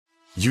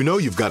You know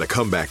you've got a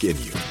comeback in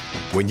you.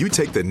 When you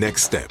take the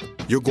next step,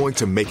 you're going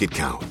to make it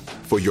count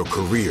for your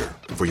career,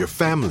 for your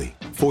family,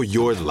 for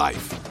your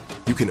life.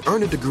 You can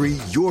earn a degree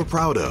you're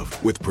proud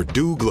of with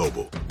Purdue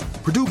Global.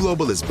 Purdue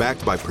Global is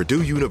backed by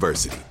Purdue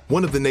University,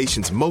 one of the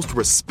nation's most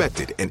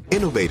respected and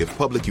innovative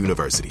public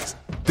universities.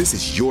 This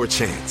is your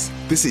chance.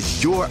 This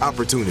is your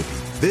opportunity.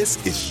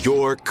 This is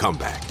your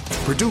comeback.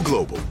 Purdue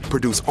Global,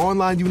 Purdue's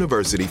online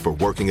university for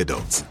working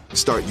adults.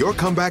 Start your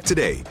comeback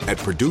today at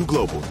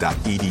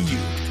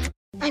purdueglobal.edu.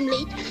 I'm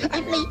late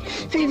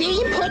for a very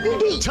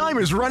important date. Time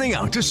is running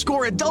out to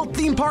score adult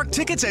theme park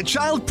tickets at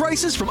child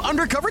prices from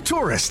Undercover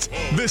Tourist.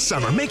 This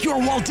summer, make your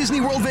Walt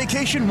Disney World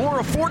vacation more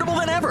affordable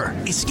than ever.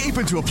 Escape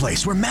into a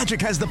place where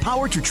magic has the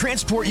power to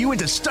transport you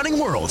into stunning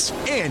worlds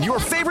and your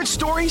favorite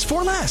stories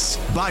for less.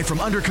 Buy from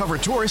Undercover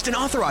Tourist, an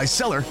authorized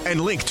seller, and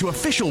link to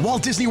official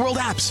Walt Disney World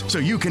apps so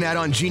you can add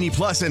on Genie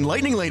Plus and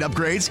Lightning Lane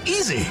upgrades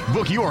easy.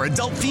 Book your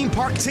adult theme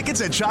park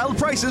tickets at child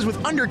prices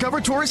with Undercover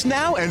Tourist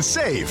now and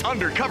save.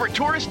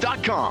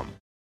 UndercoverTourist.com.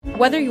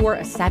 Whether you're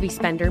a savvy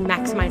spender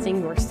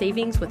maximizing your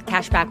savings with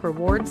cashback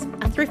rewards,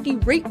 a thrifty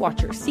rate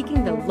watcher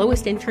seeking the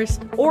lowest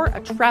interest, or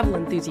a travel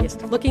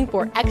enthusiast looking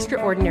for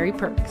extraordinary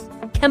perks,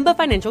 Kemba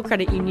Financial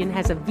Credit Union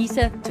has a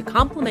visa to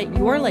complement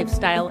your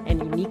lifestyle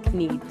and unique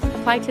needs.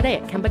 Apply today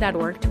at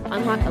Kemba.org to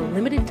unlock a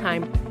limited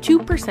time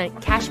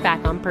 2% cash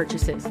back on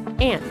purchases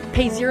and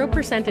pay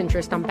 0%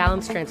 interest on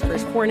balance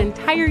transfers for an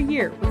entire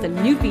year with a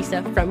new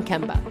visa from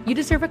Kemba. You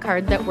deserve a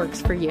card that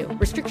works for you.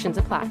 Restrictions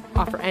apply.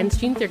 Offer ends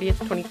June 30th,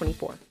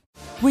 2024.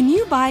 When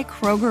you buy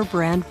Kroger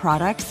brand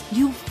products,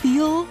 you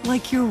feel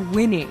like you're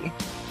winning.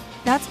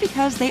 That's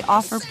because they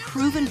offer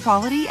proven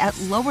quality at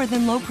lower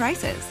than low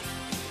prices.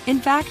 In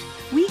fact,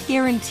 we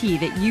guarantee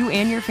that you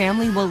and your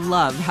family will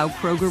love how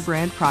Kroger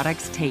brand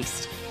products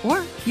taste,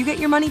 or you get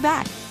your money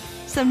back.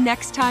 So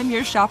next time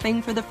you're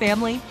shopping for the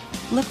family,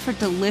 look for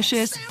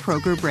delicious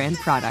Kroger brand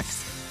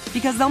products,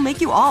 because they'll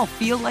make you all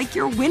feel like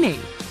you're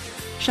winning.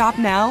 Shop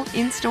now,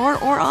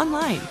 in-store, or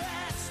online.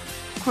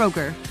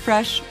 Kroger,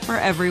 fresh for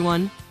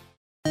everyone.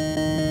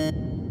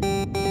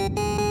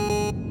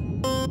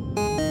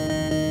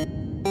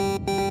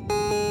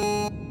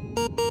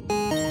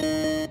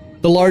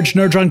 The Large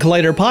Nerdron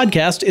Collider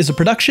podcast is a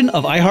production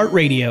of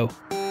iHeartRadio.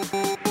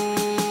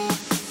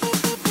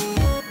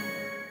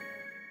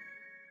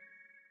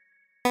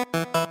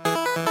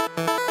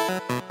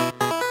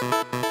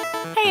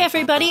 Hey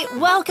everybody,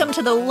 welcome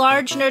to the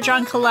Large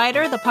Nerdron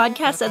Collider, the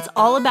podcast that's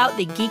all about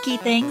the geeky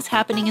things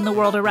happening in the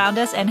world around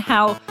us and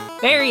how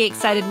very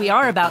excited we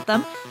are about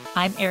them.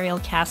 I'm Ariel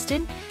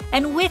Caston,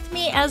 and with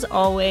me, as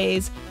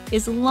always,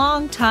 is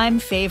longtime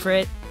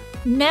favorite,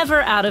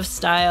 never out of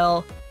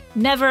style,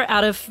 never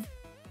out of...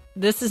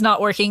 This is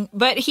not working,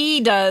 but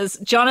he does,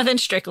 Jonathan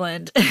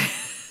Strickland.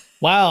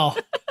 Wow.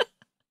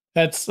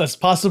 That's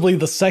possibly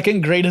the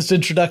second greatest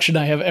introduction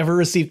I have ever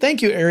received.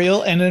 Thank you,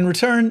 Ariel. And in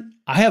return,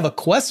 I have a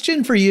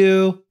question for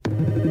you.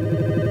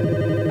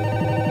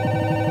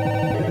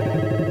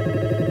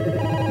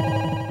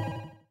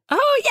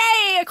 Oh,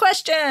 yay, a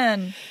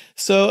question.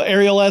 So,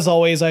 Ariel, as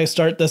always, I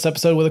start this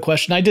episode with a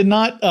question. I did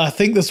not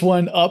think this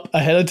one up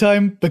ahead of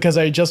time because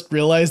I just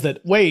realized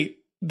that, wait,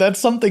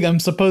 that's something I'm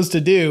supposed to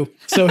do.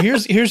 So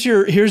here's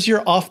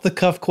your off the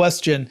cuff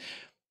question.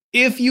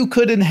 If you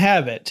could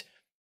inhabit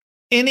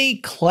any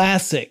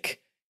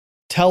classic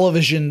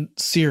television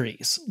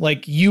series,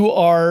 like you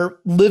are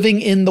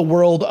living in the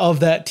world of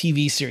that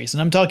TV series,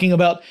 and I'm talking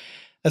about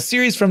a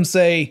series from,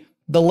 say,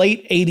 the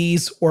late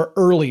 80s or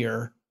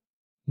earlier,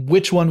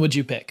 which one would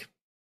you pick?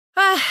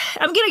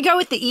 I'm going to go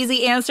with the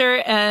easy answer,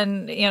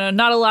 and,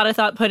 not a lot of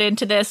thought put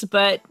into this,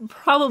 but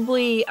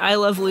probably I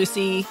Love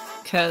Lucy,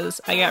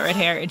 because I got red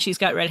hair and she's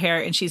got red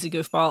hair and she's a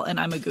goofball and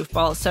I'm a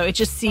goofball. So it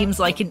just seems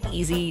like an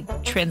easy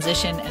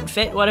transition and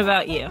fit. What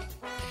about you?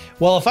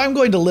 Well, if I'm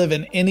going to live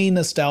in any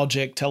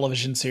nostalgic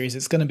television series,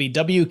 it's going to be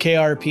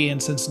WKRP in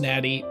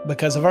Cincinnati,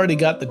 because I've already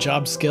got the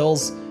job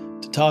skills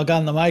to talk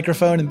on the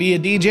microphone and be a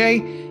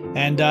DJ.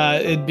 And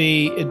it'd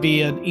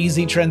be an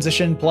easy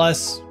transition,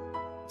 plus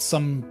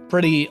some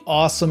pretty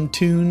awesome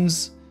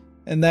tunes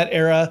in that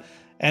era.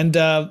 And,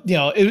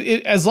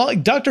 as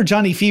long Dr.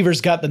 Johnny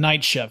Fever's got the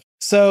night shift.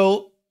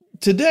 So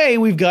today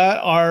we've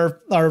got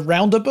our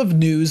roundup of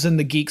news in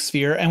the geek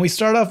sphere, and we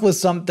start off with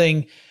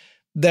something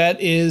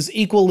that is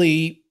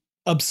equally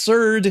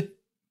absurd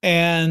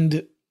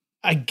and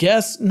I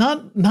guess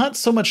not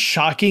so much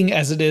shocking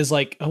as it is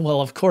like, oh,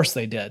 well, of course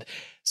they did.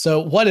 So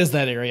what is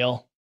that,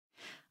 Ariel?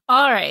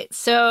 All right.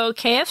 So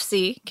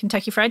KFC,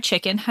 Kentucky Fried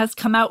Chicken, has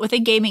come out with a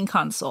gaming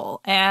console,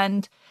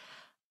 and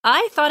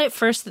I thought at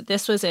first that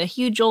this was a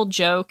huge old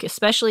joke,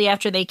 especially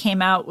after they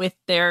came out with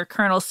their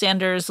Colonel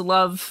Sanders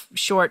love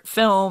short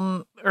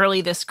film early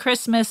this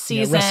Christmas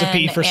season.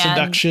 Recipe for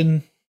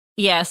Seduction.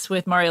 Yes,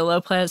 with Mario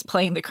Lopez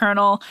playing the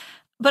Colonel.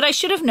 But I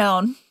should have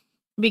known,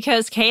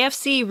 because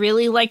KFC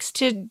really likes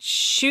to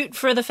shoot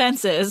for the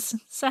fences.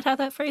 Is that how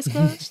that phrase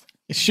goes?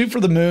 Shoot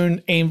for the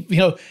moon, aim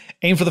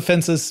for the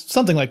fences,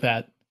 something like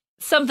that.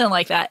 Something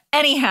like that.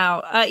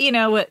 Anyhow,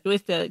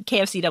 with the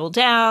KFC Double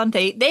Down,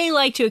 they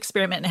like to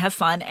experiment and have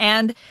fun.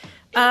 And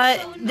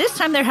This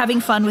time they're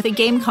having fun with a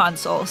game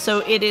console. So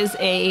it is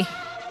a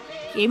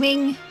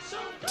gaming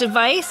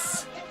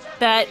device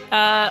that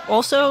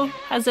also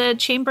has a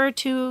chamber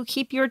to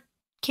keep your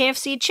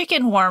KFC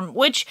chicken warm,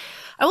 which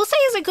I will say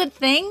is a good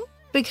thing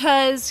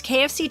because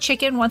KFC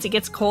chicken, once it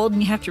gets cold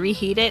and you have to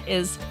reheat it,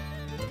 is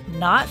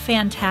not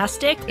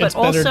fantastic. But it's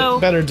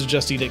better to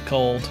just eat it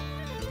cold.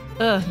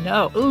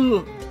 No.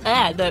 Ooh.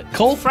 The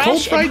cold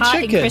fresh fried and hot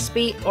chicken. And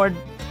crispy, or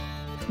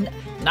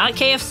not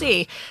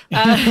KFC.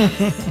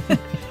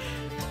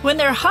 When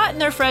they're hot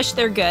and they're fresh,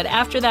 they're good.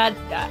 After that,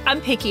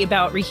 I'm picky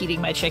about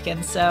reheating my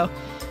chicken, so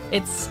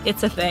it's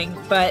a thing.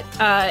 But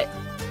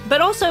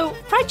also,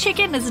 fried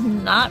chicken is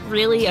not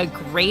really a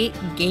great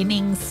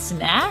gaming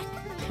snack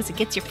because it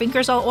gets your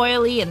fingers all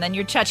oily, and then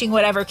you're touching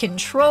whatever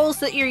controls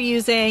that you're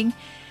using.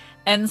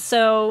 And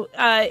so,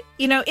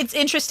 it's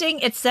interesting.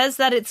 It says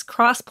that it's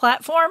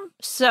cross-platform,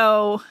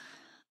 so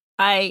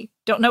I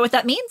don't know what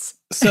that means.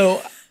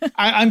 So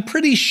I'm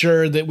pretty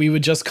sure that we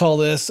would just call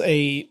this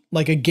a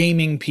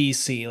gaming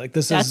PC.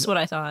 That's what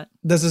I thought.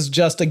 This is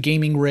just a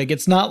gaming rig.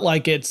 It's not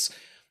like it's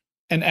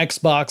an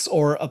Xbox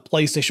or a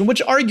PlayStation,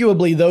 which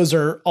arguably those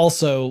are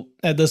also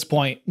at this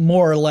point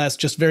more or less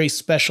just very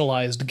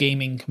specialized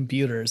gaming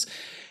computers.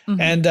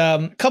 Mm-hmm. And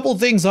a couple of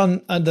things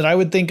on that I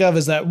would think of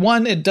is that,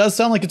 one, it does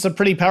sound like it's a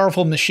pretty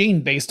powerful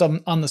machine based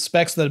on the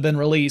specs that have been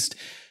released.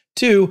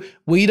 Two,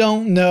 we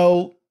don't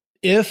know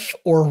if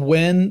or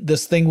when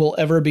this thing will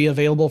ever be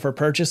available for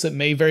purchase. It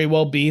may very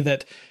well be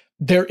that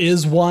there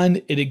is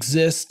one, it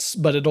exists,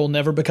 but it'll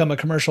never become a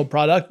commercial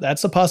product.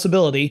 That's a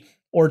possibility.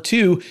 Or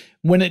two,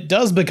 when it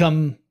does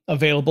become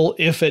available,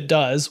 if it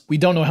does, we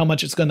don't know how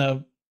much it's going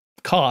to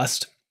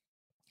cost.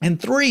 And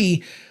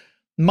three,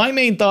 my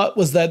main thought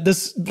was that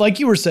this, like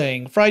you were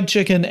saying, fried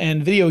chicken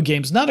and video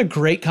games, not a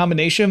great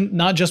combination,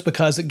 not just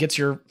because it gets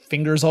your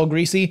fingers all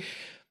greasy,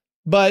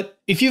 but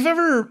if you've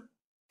ever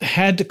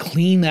had to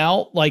clean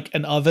out like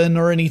an oven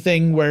or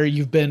anything where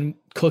you've been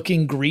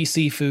cooking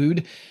greasy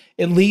food,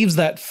 it leaves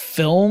that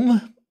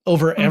film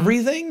over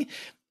everything.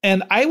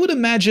 And I would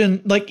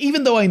imagine,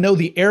 even though I know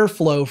the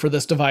airflow for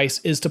this device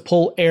is to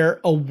pull air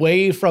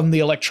away from the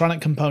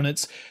electronic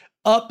components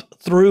up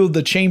through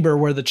the chamber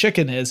where the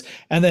chicken is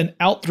and then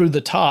out through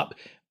the top,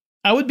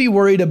 I would be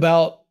worried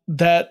about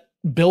that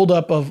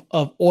buildup of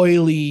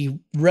oily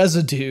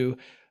residue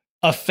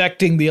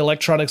affecting the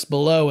electronics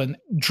below and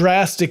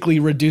drastically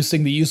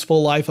reducing the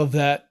useful life of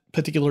that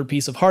particular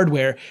piece of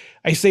hardware.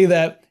 I say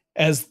that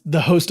as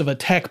the host of a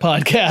tech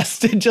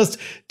podcast. It just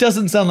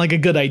doesn't sound like a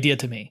good idea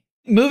to me.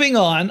 Moving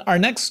on, our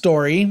next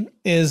story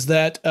is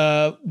that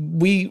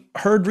we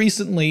heard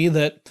recently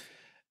that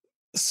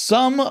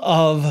some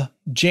of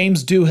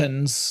James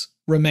Doohan's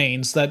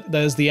remains, that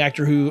is the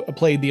actor who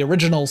played the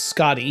original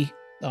Scotty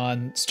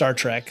on Star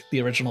Trek,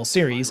 the original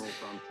series,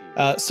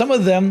 some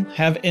of them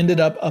have ended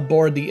up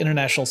aboard the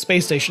International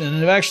Space Station and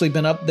have actually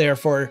been up there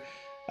for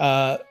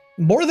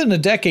more than a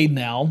decade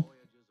now.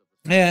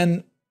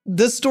 And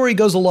this story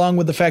goes along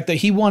with the fact that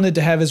he wanted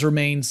to have his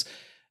remains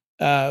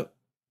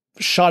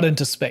shot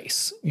into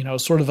space,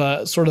 sort of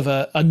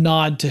a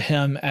nod to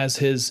him as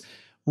his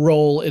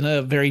role in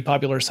a very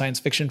popular science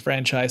fiction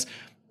franchise.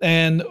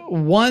 And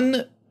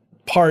one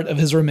part of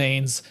his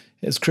remains,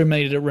 his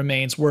cremated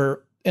remains,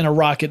 were in a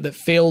rocket that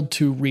failed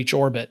to reach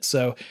orbit.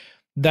 So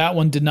that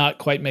one did not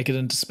quite make it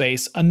into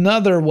space.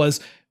 Another was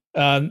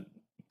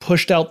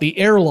pushed out the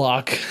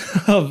airlock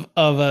of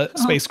a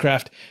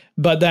spacecraft,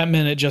 but that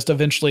meant it just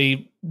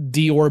eventually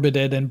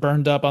deorbited and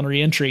burned up on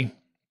reentry.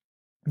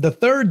 The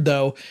third,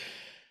 though,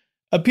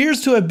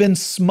 appears to have been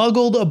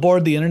smuggled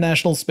aboard the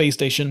International Space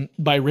Station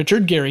by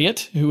Richard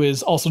Garriott, who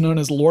is also known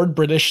as Lord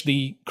British,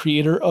 the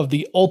creator of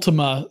the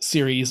Ultima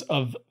series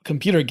of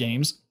computer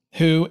games,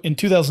 who in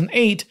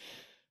 2008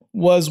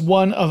 was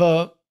one of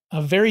a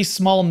very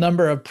small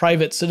number of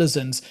private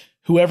citizens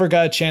who ever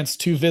got a chance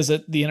to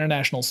visit the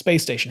International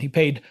Space Station. He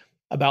paid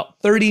about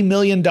 $30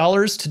 million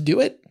to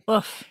do it.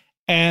 Oof.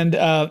 And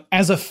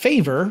as a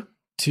favor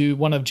to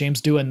one of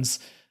James Doohan's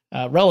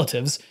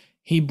relatives,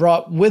 he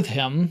brought with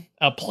him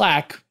a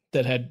plaque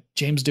that had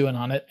James Doohan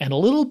on it and a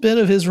little bit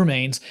of his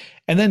remains,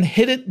 and then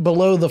hid it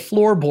below the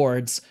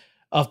floorboards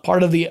of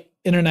part of the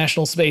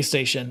International Space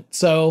Station.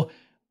 So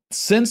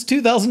since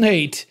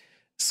 2008,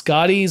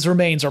 Scotty's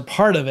remains are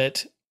part of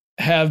it,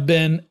 have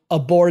been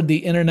aboard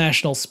the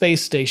International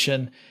Space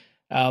Station.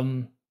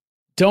 Don't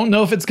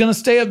know if it's going to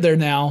stay up there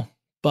now,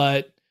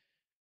 but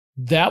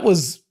that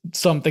was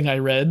something I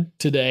read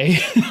today.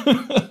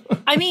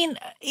 I mean,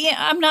 yeah,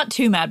 I'm not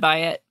too mad by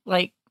it.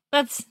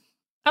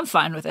 I'm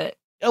fine with it.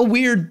 A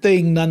weird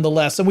thing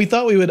nonetheless. And we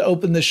thought we would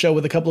open the show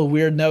with a couple of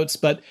weird notes,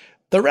 but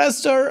the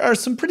rest are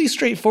some pretty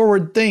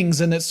straightforward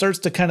things. And it starts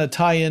to kind of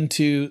tie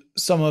into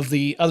some of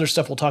the other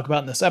stuff we'll talk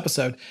about in this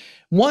episode.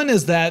 One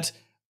is that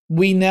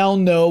we now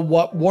know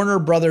what Warner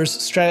Brothers'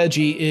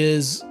 strategy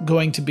is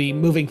going to be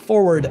moving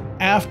forward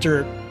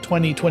after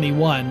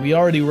 2021. We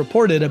already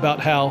reported about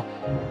how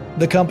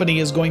the company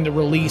is going to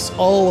release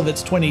all of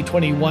its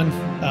 2021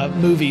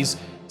 movies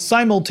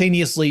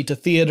simultaneously to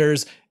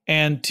theaters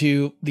and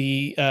to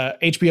the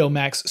HBO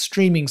Max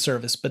streaming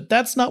service. But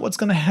that's not what's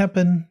going to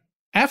happen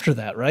after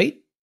that, right?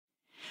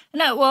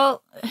 No,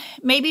 well,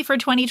 maybe for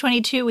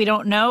 2022, we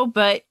don't know.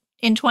 But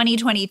in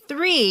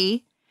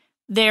 2023,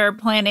 they're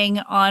planning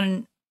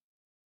on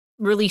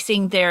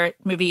releasing their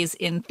movies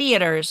in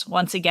theaters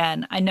once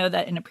again. I know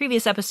that in a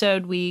previous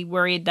episode, we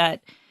worried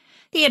that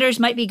theaters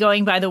might be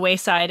going by the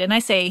wayside. And I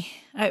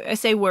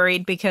say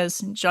worried because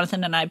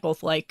Jonathan and I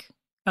both like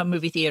a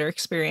movie theater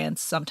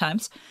experience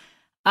sometimes.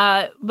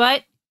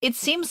 But it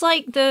seems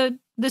like the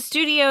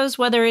studios,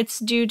 whether it's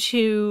due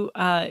to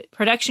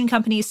production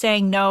companies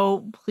saying,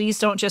 no, please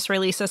don't just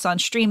release us on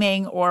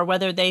streaming, or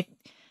whether they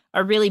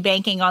are really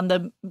banking on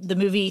the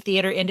movie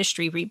theater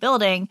industry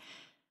rebuilding,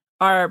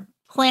 are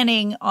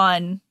planning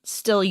on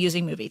still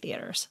using movie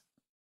theaters.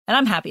 And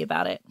I'm happy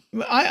about it.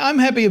 I'm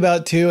happy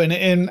about it too.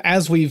 And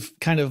as we've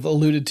kind of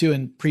alluded to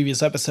in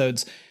previous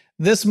episodes,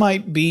 this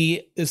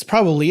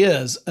probably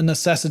is a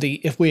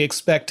necessity if we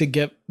expect to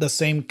get the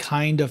same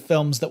kind of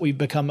films that we've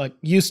become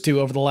used to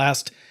over the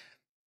last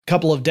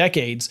couple of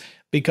decades,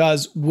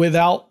 because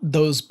without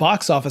those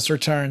box office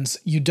returns,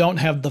 you don't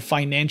have the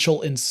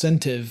financial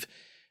incentive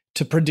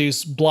to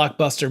produce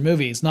blockbuster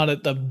movies, not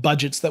at the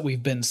budgets that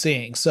we've been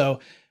seeing. So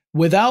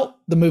without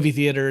the movie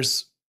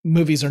theaters,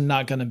 movies are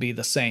not going to be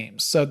the same.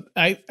 So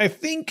I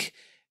think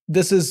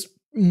this is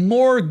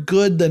more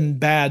good than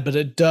bad, but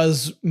it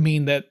does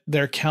mean that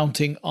they're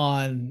counting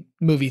on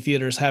movie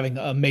theaters having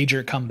a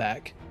major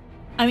comeback.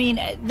 I mean,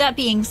 that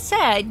being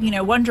said,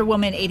 Wonder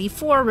Woman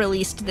 84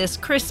 released this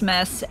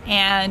Christmas,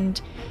 and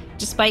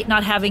despite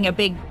not having a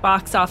big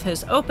box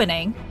office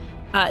opening,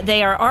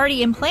 they are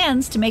already in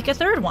plans to make a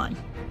third one.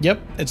 Yep,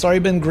 it's already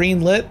been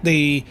greenlit.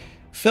 The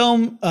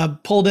film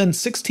pulled in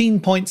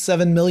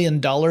 $16.7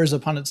 million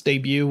upon its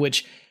debut,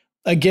 which,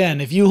 again,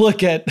 if you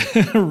look at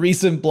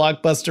recent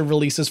blockbuster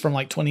releases from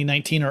like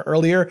 2019 or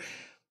earlier,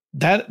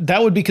 that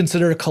would be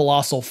considered a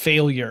colossal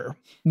failure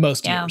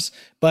most years.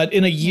 But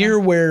in a year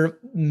where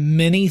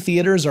many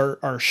theaters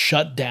are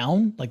shut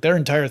down, like there are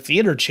entire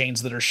theater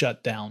chains that are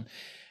shut down,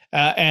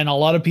 and a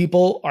lot of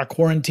people are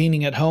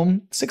quarantining at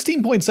home,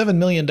 $16.7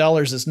 million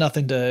is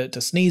nothing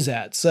to sneeze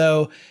at.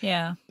 So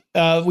yeah.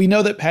 We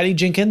know that Patty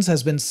Jenkins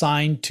has been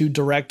signed to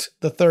direct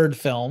the third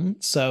film,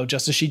 so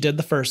just as she did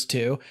the first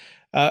two.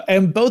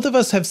 And both of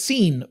us have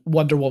seen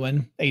Wonder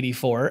Woman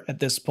 84 at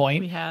this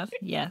point. We have,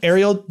 yes.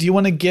 Ariel, do you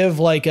want to give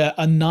like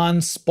a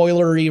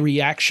non-spoilery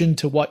reaction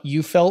to what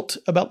you felt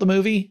about the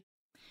movie?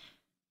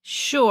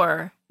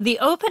 Sure. The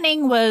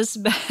opening was,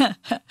 this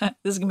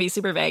is going to be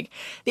super vague.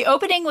 The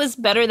opening was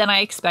better than I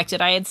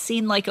expected. I had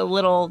seen like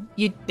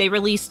they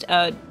released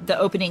the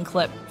opening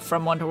clip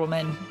from Wonder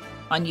Woman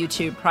on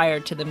YouTube prior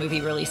to the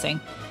movie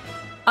releasing.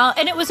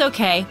 And it was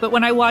okay, but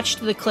when I watched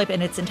the clip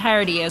in its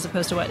entirety as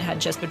opposed to what had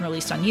just been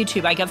released on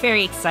YouTube, I got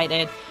very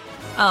excited.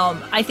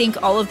 I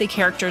think all of the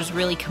characters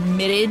really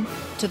committed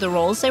to the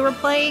roles they were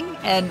playing.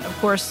 And of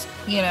course,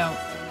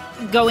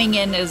 going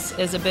in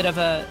as a bit of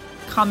a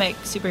comic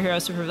superhero,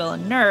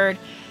 supervillain nerd,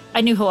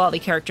 I knew who all the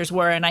characters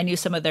were, and I knew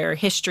some of their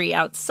history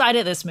outside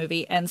of this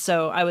movie. And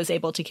so I was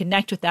able to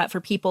connect with that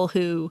for people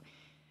who,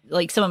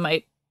 like some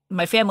of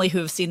my family who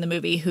have seen the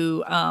movie,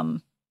 who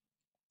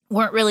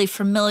weren't really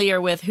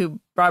familiar with who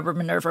Barbara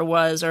Minerva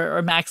was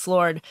or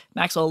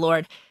Maxwell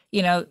Lord.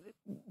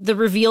 The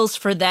reveals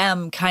for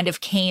them kind of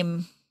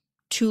came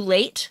too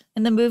late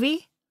in the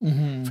movie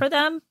for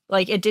them.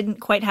 Like it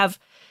didn't quite have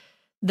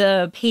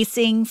the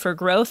pacing for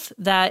growth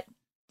that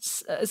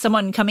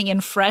someone coming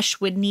in fresh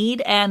would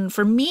need. And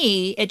for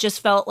me, it just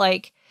felt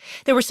like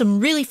there were some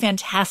really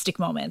fantastic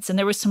moments and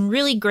there was some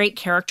really great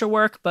character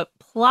work, but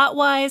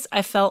plot-wise,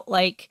 I felt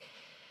like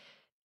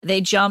they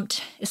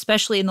jumped,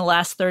 especially in the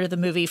last third of the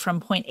movie, from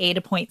point A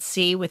to point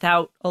C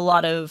without a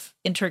lot of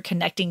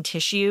interconnecting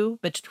tissue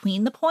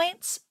between the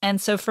points. And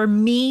so for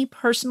me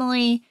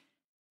personally,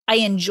 I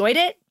enjoyed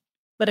it,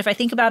 but if I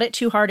think about it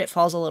too hard, it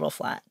falls a little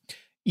flat.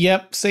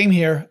 Yep, same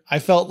here. I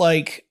felt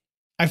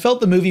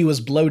the movie was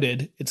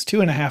bloated. It's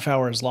 2.5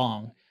 hours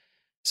long.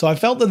 So I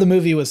felt that the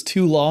movie was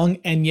too long,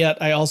 and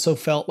yet I also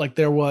felt like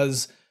there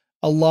was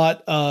a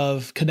lot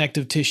of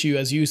connective tissue,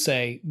 as you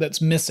say,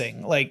 that's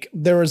missing. Like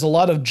there was a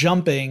lot of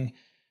jumping,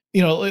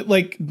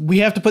 like we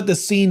have to put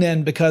this scene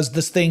in because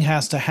this thing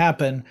has to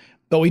happen,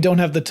 but we don't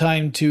have the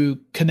time to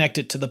connect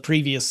it to the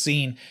previous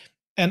scene.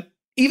 And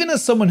even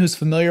as someone who's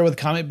familiar with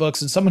comic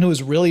books and someone who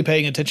was really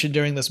paying attention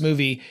during this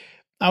movie,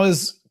 I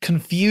was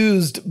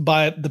confused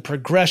by the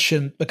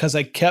progression because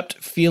I kept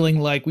feeling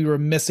like we were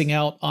missing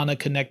out on a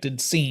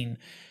connected scene.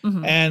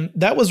 Mm-hmm. And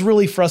that was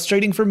really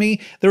frustrating for me.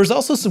 There was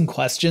also some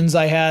questions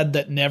I had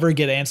that never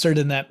get answered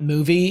in that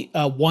movie.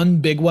 One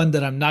big one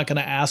that I'm not going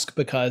to ask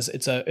because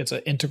it's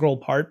an integral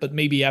part, but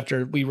maybe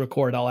after we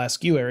record, I'll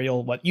ask you,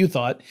 Ariel, what you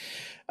thought.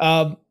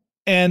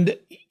 And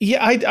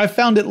yeah, I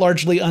found it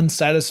largely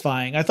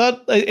unsatisfying. I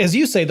thought, as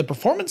you say, the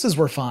performances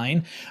were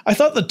fine. I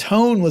thought the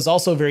tone was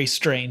also very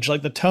strange.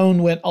 Like the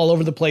tone went all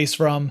over the place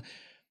from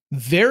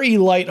very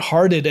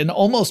lighthearted and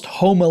almost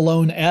Home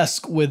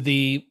Alone-esque with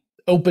the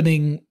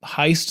opening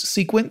heist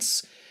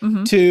sequence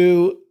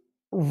to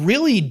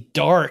really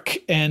dark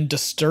and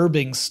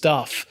disturbing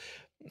stuff.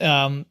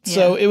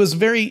 So it was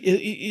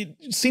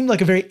it seemed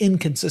like a very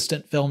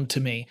inconsistent film to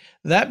me.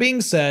 That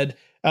being said,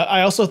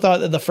 I also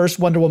thought that the first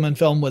Wonder Woman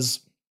film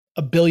was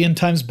a billion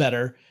times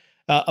better,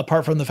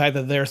 apart from the fact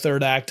that their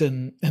third act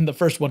in the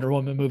first Wonder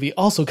Woman movie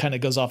also kind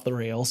of goes off the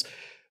rails.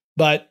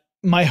 But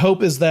my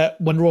hope is that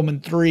Wonder Woman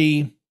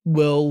 3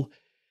 will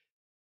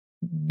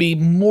be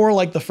more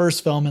like the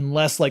first film and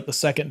less like the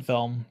second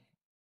film.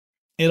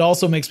 It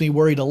also makes me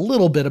worried a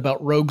little bit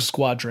about Rogue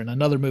Squadron,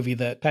 another movie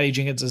that Patty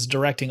Jenkins is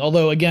directing.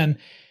 Although, again,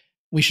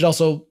 we should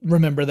also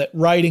remember that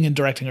writing and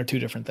directing are two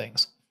different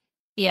things.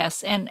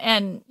 Yes,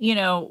 and you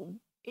know,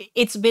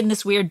 it's been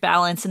this weird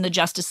balance in the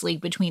Justice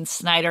League between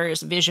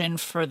Snyder's vision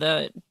for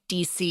the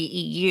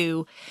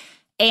DCEU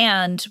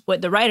and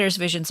what the writers'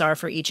 visions are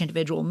for each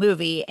individual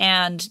movie,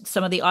 and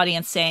some of the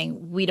audience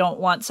saying, we don't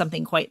want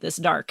something quite this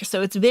dark.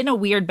 So it's been a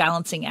weird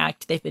balancing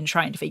act they've been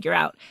trying to figure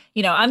out.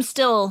 You know, I'm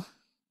still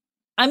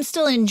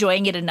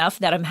enjoying it enough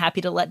that I'm happy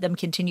to let them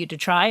continue to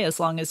try as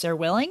long as they're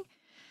willing.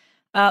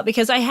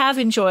 Because I have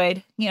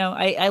enjoyed, you know,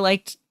 I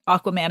liked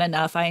Aquaman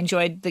enough. I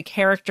enjoyed the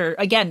character.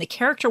 Again, the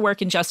character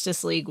work in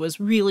Justice League was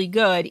really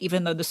good,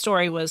 even though the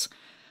story was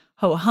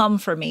ho-hum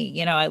for me.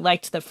 You know, I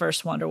liked the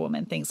first Wonder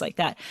Woman, things like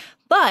that.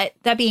 But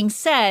that being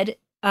said,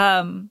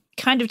 kind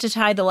of to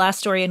tie the last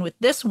story in with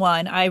this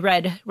one, I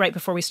read right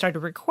before we started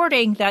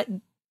recording that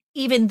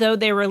even though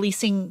they're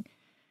releasing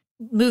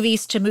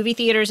movies to movie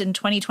theaters in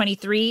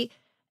 2023,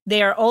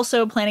 they are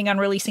also planning on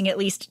releasing at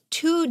least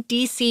 2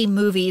 DC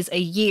movies a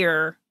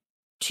year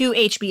to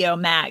HBO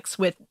Max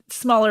with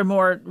smaller,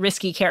 more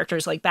risky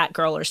characters like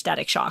Batgirl or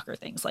Static Shock or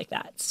things like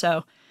that.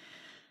 So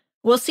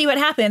we'll see what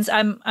happens.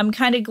 I'm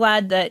kind of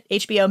glad that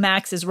HBO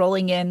Max is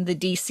rolling in the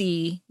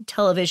DC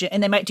television,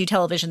 and they might do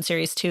television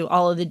series too,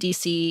 all of the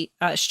DC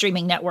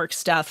streaming network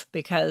stuff,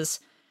 because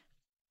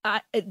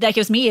that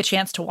gives me a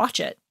chance to watch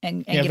it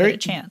and give it a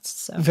chance.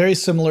 So. Very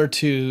similar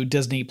to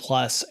Disney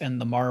Plus and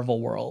the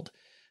Marvel world.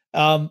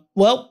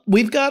 Well,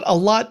 we've got a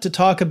lot to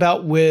talk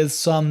about with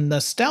some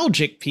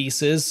nostalgic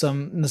pieces,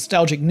 some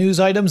nostalgic news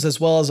items, as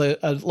well as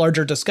a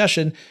larger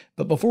discussion.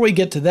 But before we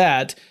get to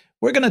that,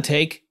 we're going to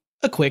take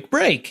a quick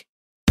break.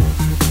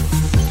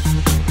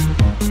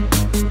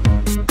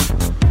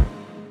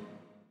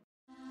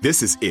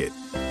 This is it.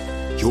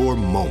 Your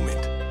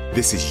moment.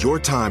 This is your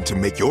time to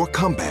make your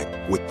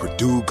comeback with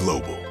Purdue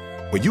Global.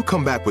 When you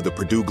come back with a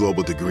Purdue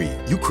Global degree,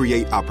 you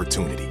create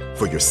opportunity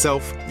for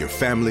yourself, your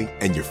family,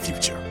 and your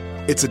future.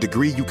 It's a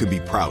degree you can be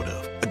proud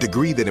of, a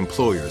degree that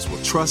employers will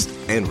trust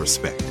and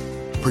respect.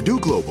 Purdue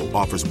Global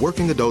offers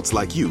working adults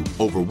like you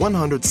over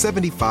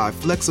 175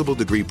 flexible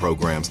degree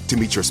programs to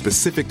meet your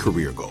specific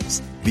career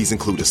goals. These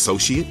include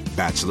associate,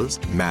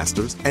 bachelor's,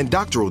 master's, and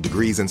doctoral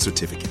degrees and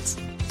certificates.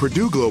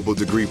 Purdue Global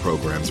degree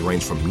programs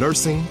range from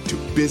nursing to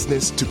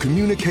business to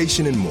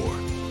communication and more.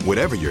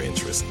 Whatever your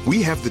interest,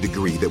 we have the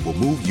degree that will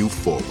move you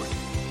forward.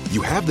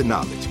 You have the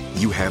knowledge,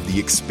 you have the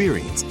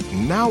experience.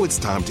 Now it's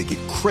time to get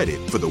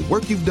credit for the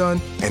work you've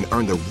done and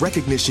earn the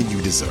recognition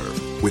you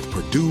deserve with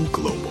Purdue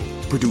Global,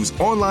 Purdue's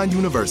online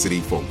university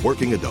for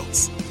working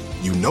adults.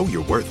 You know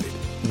you're worth it.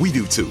 We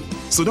do too.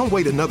 So don't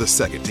wait another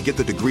second to get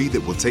the degree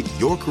that will take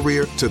your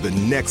career to the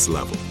next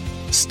level.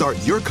 Start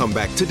your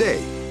comeback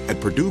today at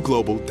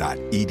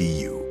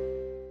purdueglobal.edu.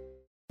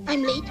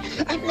 I'm late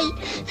for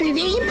a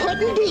very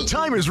important date.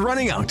 Time is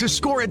running out to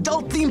score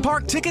adult theme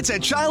park tickets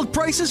at child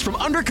prices from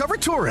Undercover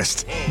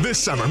Tourist. This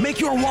summer, make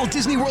your Walt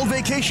Disney World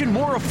vacation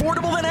more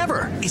affordable than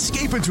ever.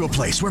 Escape into a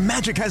place where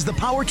magic has the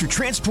power to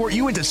transport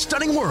you into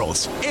stunning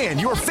worlds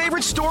and your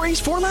favorite stories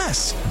for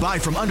less. Buy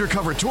from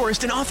Undercover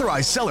Tourist, an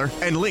authorized seller,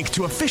 and link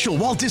to official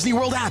Walt Disney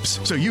World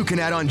apps so you can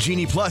add on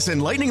Genie Plus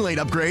and Lightning Lane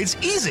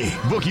upgrades easy.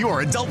 Book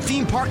your adult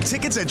theme park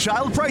tickets at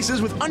child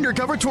prices with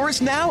Undercover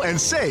Tourist now and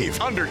save.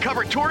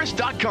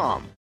 UndercoverTourist.com.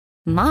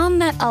 Mom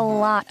met a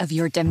lot of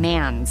your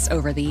demands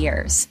over the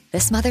years.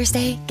 This Mother's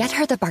Day, get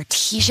her the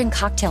Bartesian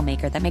cocktail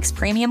maker that makes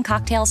premium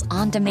cocktails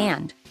on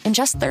demand. In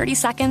just 30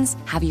 seconds,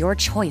 have your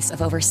choice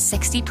of over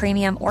 60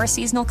 premium or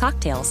seasonal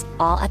cocktails,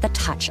 all at the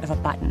touch of a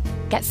button.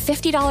 Get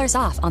 $50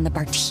 off on the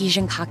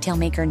Bartesian cocktail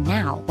maker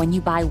now when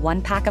you buy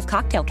 1 pack of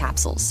cocktail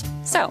capsules.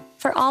 So,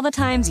 for all the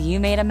times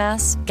you made a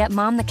mess, get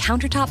Mom the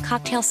countertop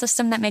cocktail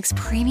system that makes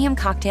premium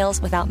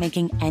cocktails without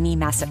making any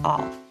mess at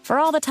all. For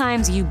all the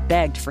times you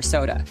begged for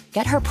soda,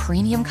 get her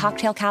premium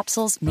cocktail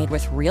capsules made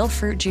with real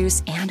fruit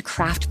juice and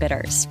craft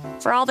bitters.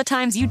 For all the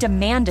times you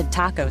demanded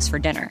tacos for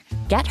dinner,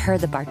 get her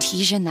the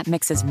Bartesian that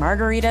mixes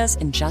margaritas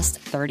in just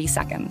 30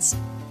 seconds.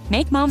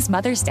 Make Mom's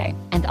Mother's Day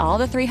and all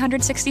the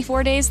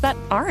 364 days that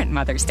aren't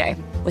Mother's Day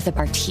with a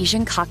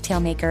Bartesian cocktail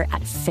maker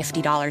at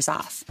 $50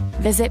 off.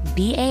 Visit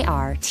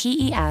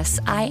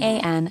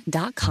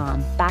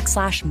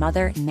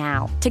BARTESIAN.com/mother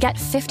now to get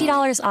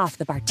 $50 off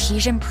the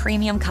Bartesian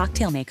Premium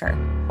Cocktail Maker.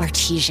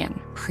 Bartesian,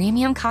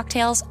 premium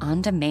cocktails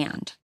on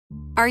demand.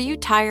 Are you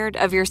tired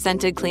of your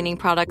scented cleaning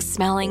products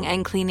smelling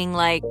and cleaning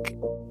like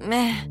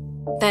meh?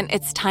 Then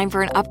it's time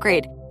for an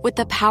upgrade with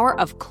the power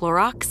of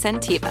Clorox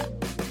Scentiva.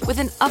 With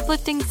an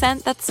uplifting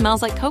scent that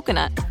smells like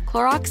coconut,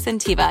 Clorox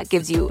Scentiva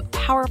gives you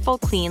powerful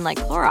clean like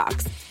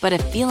Clorox, but a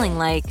feeling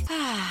like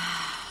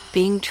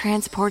being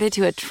transported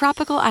to a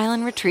tropical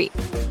island retreat.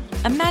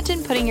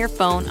 Imagine putting your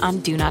phone on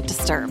Do Not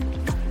Disturb,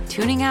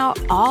 tuning out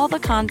all the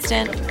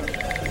constant,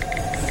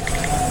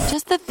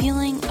 just the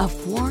feeling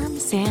of warm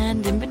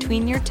sand in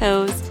between your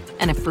toes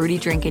and a fruity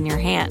drink in your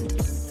hand.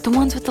 The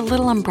ones with the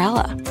little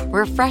umbrella.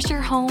 Refresh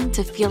your home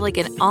to feel like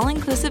an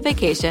all-inclusive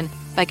vacation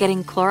by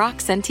getting Clorox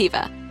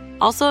Scentiva.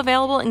 Also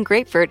available in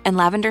grapefruit and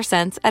lavender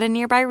scents at a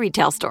nearby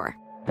retail store.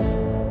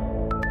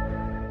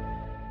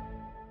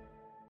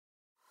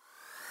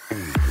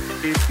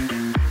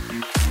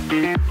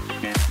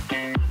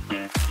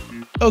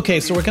 Okay,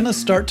 so we're going to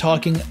start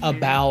talking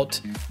about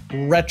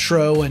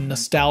retro and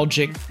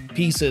nostalgic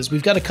pieces.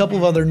 We've got a couple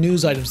of other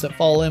news items that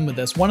fall in with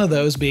this. One of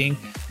those being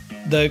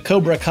the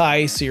Cobra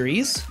Kai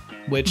series,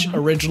 which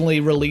originally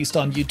released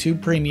on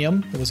YouTube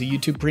Premium. It was a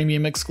YouTube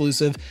Premium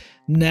exclusive.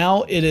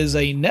 Now it is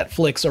a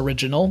Netflix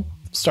original,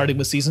 starting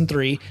with season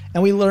 3.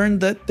 And we learned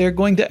that they're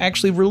going to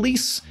actually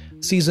release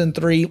season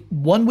 3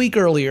 1 week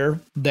earlier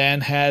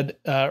than had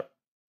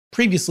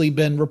previously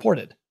been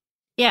reported.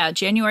 Yeah,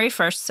 January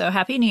 1st. So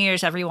happy New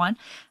Year's, everyone.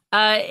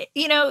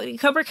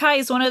 Cobra Kai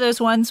is one of those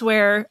ones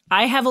where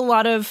I have a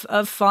lot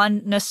of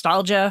fun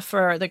nostalgia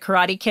for the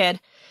Karate Kid.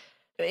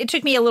 It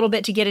took me a little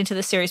bit to get into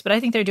the series, but I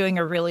think they're doing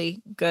a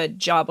really good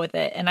job with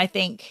it. And I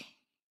think,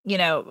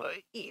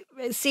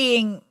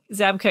 seeing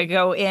Zabka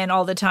go in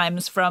all the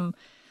times from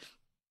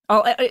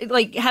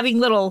like having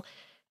little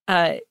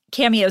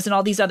cameos in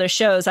all these other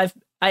shows,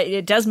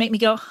 it does make me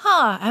go,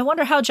 I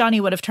wonder how Johnny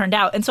would have turned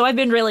out. And so I've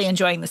been really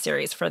enjoying the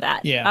series for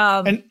that.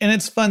 Yeah. And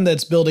it's fun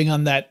that's building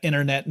on that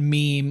internet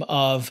meme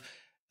of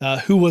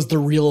who was the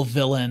real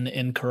villain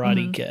in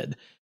Karate Kid.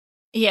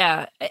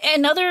 Yeah.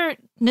 Another,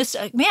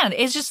 man,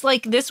 it's just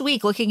like this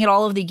week looking at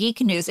all of the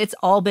geek news, it's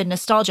all been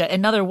nostalgia.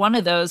 Another one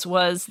of those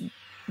was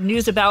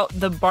news about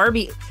the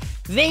Barbie,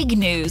 vague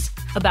news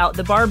about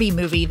the Barbie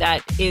movie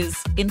that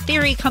is in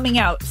theory coming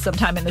out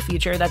sometime in the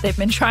future that they've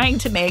been trying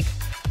to make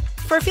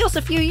for it feels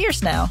a few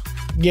years now.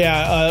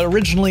 Yeah,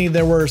 originally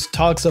there were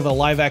talks of a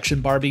live-action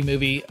Barbie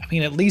movie. I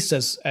mean, at least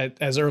as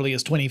early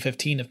as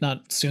 2015, if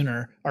not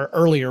sooner, or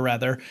earlier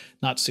rather,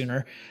 not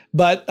sooner.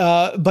 But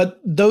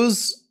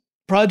those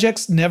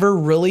projects never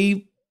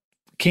really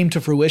came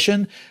to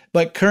fruition.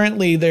 But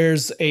currently,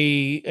 there's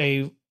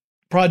a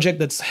project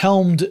that's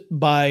helmed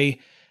by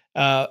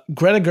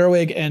Greta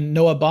Gerwig and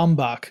Noah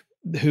Baumbach,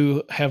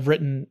 who have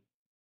written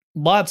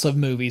lots of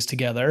movies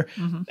together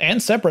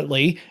and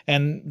separately,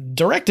 and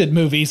directed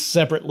movies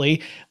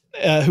separately,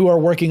 who are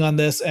working on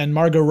this. And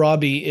Margot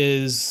Robbie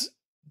is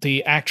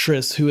the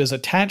actress who is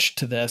attached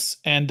to this.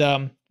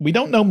 And we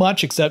don't know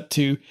much except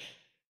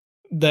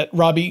that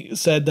Robbie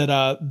said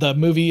that the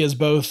movie is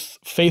both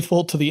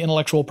faithful to the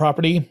intellectual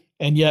property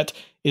and yet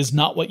is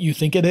not what you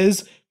think it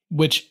is,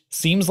 which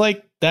seems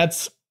like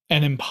that's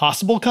an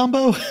impossible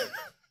combo.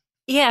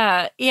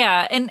 Yeah.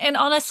 And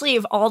honestly,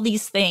 of all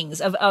these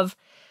things,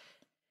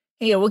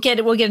 we'll get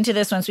into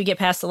this once we get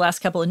past the last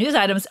couple of news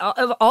items.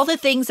 Of all the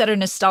things that are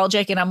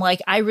nostalgic, and I'm like,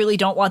 I really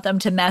don't want them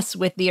to mess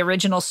with the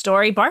original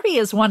story. Barbie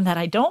is one that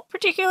I don't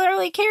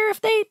particularly care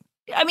if they.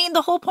 I mean,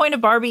 the whole point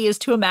of Barbie is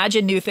to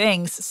imagine new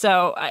things.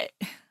 So I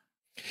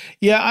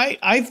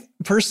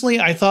personally,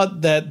 I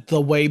thought that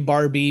the way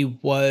Barbie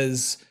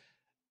was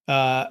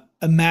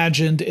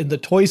imagined in the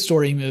Toy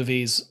Story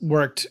movies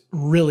worked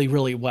really,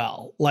 really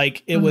well.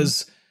 Like it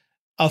was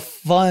a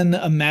fun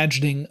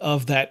imagining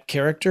of that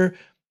character.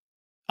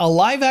 A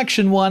live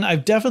action one,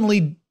 I've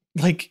definitely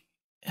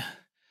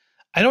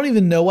I don't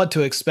even know what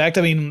to expect.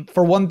 I mean,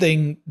 for one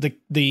thing,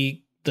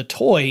 the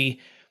toy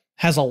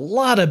has a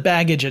lot of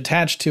baggage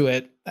attached to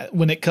it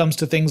when it comes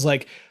to things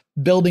like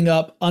building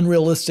up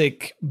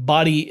unrealistic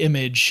body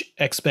image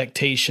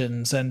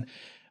expectations and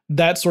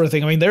that sort of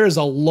thing. I mean, there is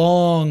a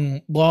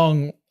long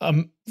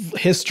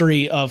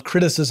history of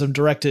criticism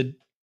directed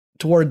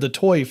toward the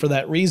toy for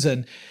that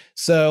reason.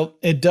 So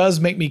it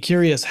does make me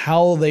curious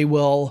how they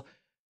will,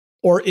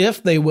 or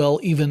if they will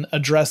even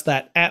address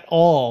that at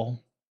all,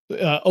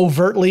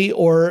 overtly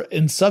or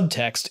in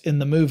subtext in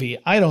the movie.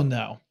 I don't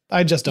know.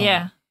 I just don't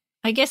know.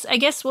 I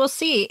guess we'll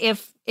see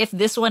if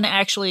this one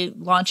actually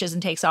launches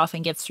and takes off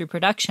and gets through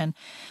production.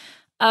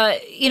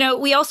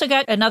 We also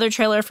got another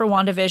trailer for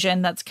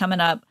WandaVision that's coming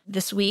up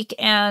this week,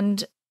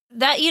 and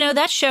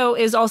that show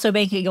is also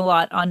banking a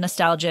lot on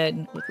nostalgia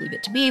and with Leave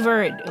It to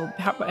Beaver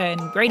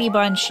and Brady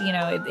Bunch.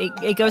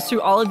 It goes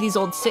through all of these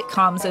old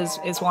sitcoms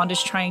as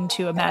Wanda's trying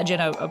to imagine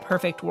a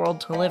perfect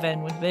world to live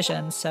in with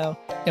Vision. So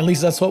at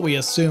least that's what we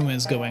assume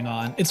is going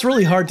on. It's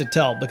really hard to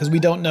tell because we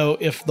don't know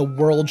if the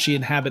world she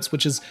inhabits,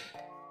 which is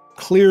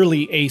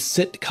clearly a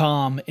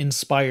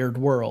sitcom-inspired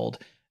world,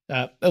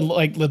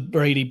 like the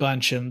Brady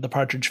Bunch and the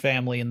Partridge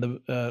Family and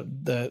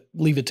the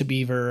Leave It to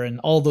Beaver and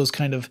all those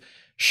kind of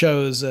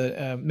shows,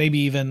 maybe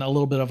even a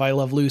little bit of I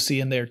Love Lucy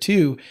in there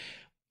too.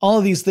 All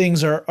of these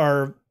things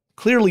are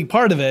clearly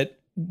part of it,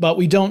 but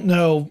we don't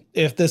know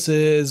if this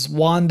is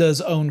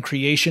Wanda's own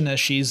creation as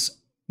she's,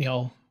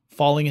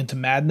 falling into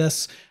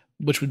madness,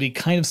 which would be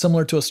kind of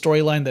similar to a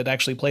storyline that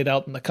actually played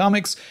out in the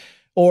comics,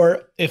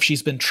 or if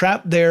she's been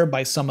trapped there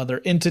by some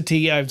other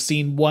entity. I've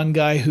seen one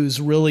guy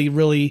who's really,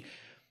 really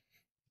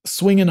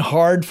swinging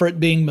hard for it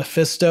being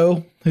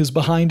Mephisto, who's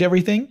behind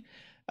everything.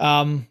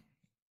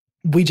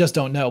 We just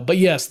don't know. But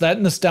yes,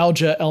 that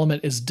nostalgia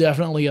element is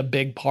definitely a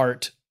big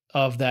part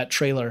of that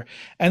trailer.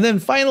 And then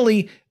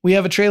finally, we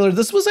have a trailer.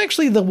 This was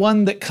actually the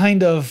one that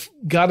kind of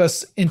got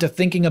us into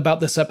thinking about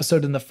this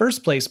episode in the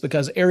first place,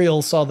 because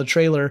Ariel saw the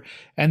trailer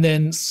and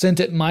then sent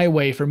it my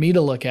way for me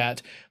to look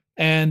at.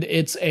 And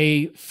it's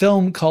a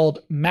film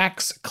called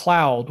Max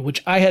Cloud,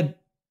 which I had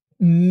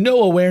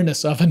no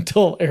awareness of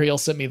until Ariel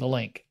sent me the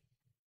link.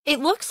 It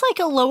looks like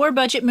a lower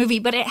budget movie,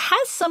 but it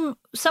has some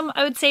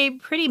I would say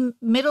pretty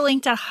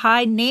middling to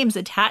high names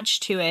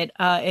attached to it.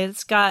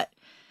 It's got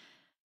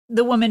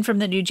the woman from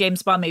the new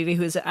James Bond movie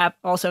who's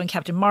also in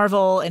Captain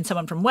Marvel, and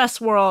someone from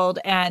Westworld,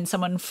 and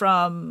someone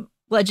from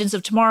Legends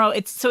of Tomorrow.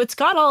 It's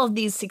got all of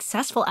these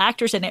successful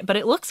actors in it, but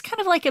it looks kind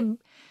of like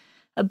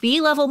a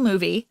B-level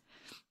movie.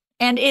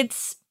 And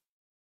it's,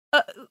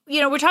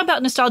 we're talking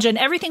about nostalgia, and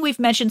everything we've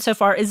mentioned so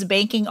far is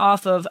banking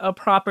off of a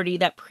property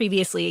that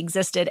previously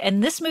existed.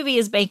 And this movie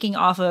is banking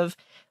off of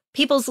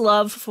people's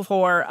love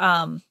for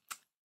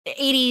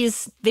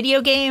 80s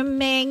video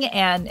gaming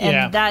and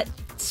that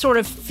sort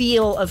of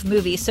feel of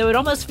movie. So it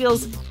almost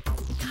feels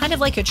kind of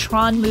like a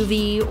Tron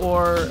movie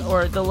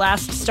or The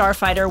Last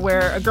Starfighter,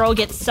 where a girl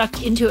gets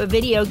sucked into a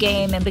video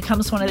game and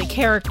becomes one of the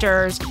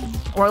characters,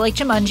 or like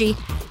Jumanji,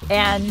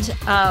 and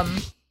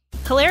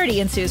hilarity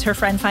ensues. Her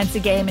friend finds the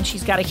game and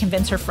she's got to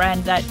convince her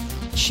friend that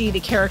she, the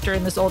character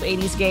in this old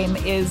 80s game,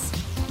 is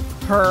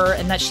her,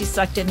 and that she's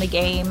sucked in the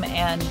game,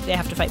 and they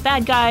have to fight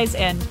bad guys,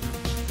 and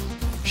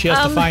she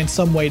has to find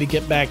some way to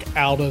get back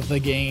out of the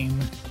game.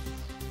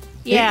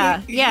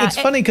 Yeah. It's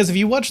funny because if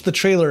you watch the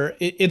trailer,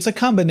 it's a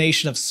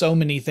combination of so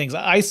many things.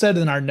 I said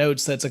in our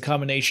notes that it's a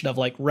combination of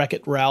like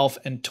Wreck-It Ralph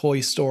and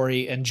Toy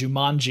Story and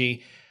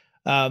Jumanji.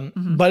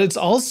 But it's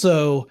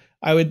also,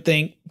 I would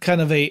think,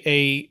 kind of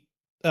a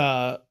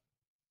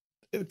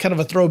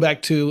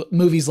throwback to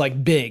movies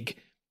like Big,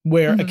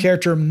 where a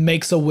character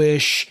makes a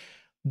wish,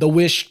 the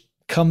wish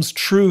comes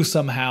true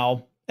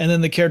somehow, and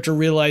then the character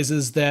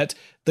realizes that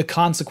the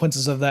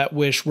consequences of that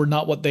wish were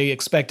not what they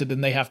expected,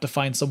 and they have to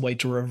find some way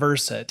to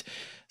reverse it.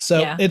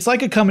 So it's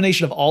like a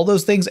combination of all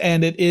those things,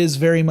 and it is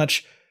very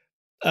much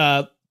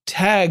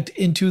tagged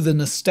into the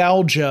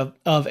nostalgia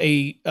of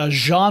a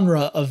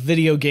genre of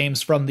video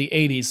games from the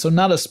 80s. So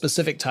not a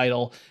specific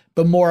title,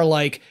 but more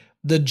like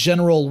the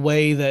general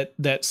way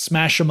that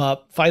smash 'em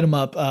up, fight 'em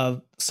up,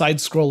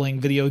 side-scrolling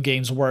video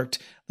games worked.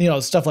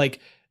 Stuff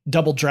like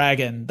Double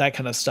Dragon, that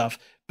kind of stuff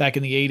back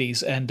in the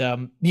 80s. And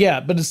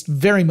but it's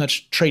very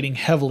much trading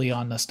heavily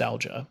on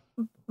nostalgia.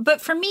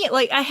 But for me,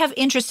 like, I have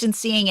interest in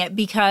seeing it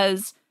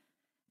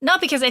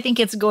not because I think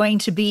it's going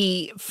to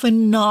be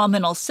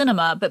phenomenal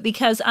cinema, but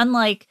because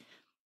unlike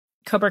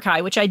Cobra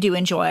Kai, which I do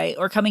enjoy,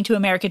 or Coming to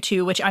America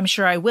 2, which I'm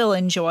sure I will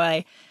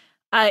enjoy,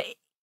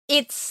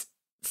 it's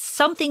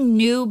something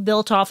new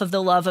built off of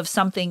the love of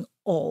something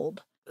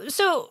old.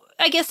 So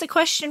I guess the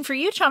question for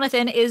you,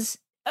 Jonathan, is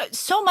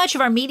so much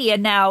of our media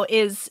now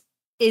is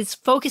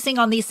focusing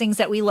on these things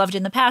that we loved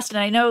in the past. And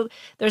I know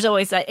there's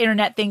always that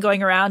internet thing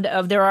going around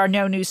of there are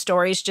no new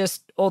stories,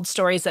 just old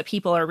stories that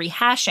people are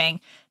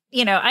rehashing.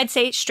 I'd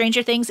say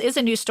Stranger Things is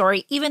a new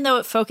story, even though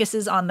it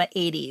focuses on the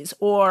 80s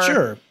or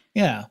sure.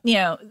 Yeah.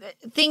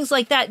 Things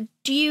like that.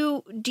 Do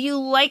you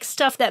like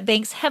stuff that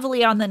banks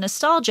heavily on the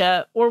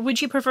nostalgia, or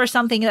would you prefer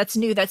something that's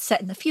new, that's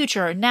set in the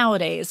future or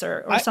nowadays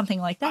or something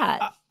like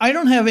that? I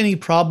don't have any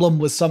problem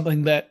with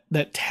something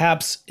that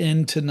taps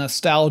into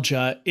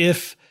nostalgia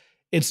if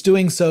it's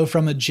doing so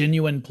from a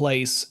genuine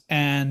place,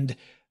 and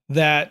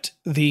that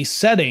the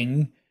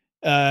setting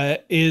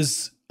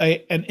is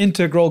an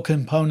integral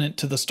component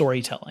to the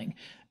storytelling.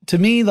 To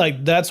me,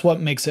 like, that's what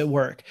makes it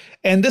work.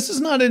 And this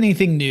is not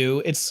anything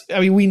new.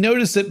 We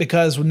notice it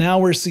because now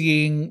we're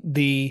seeing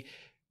the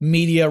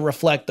media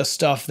reflect the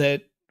stuff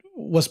that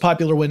was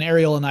popular when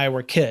Ariel and I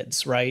were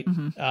kids, right?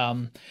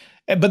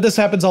 But this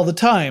happens all the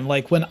time.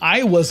 Like, when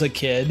I was a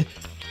kid,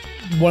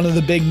 one of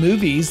the big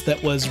movies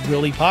that was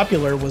really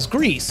popular was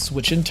Grease,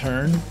 which in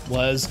turn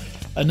was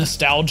a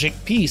nostalgic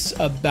piece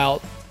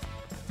about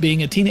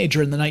being a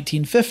teenager in the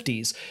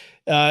 1950s.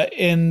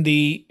 In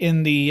the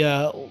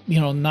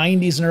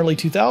 90s and early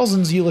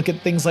 2000s, you look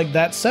at things like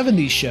That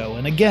 70s Show,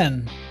 and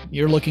again,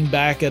 you're looking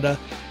back at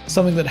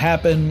something that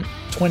happened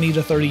 20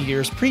 to 30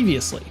 years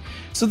previously.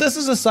 So this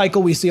is a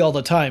cycle we see all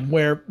the time,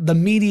 where the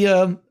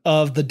media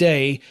of the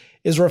day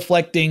is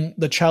reflecting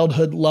the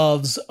childhood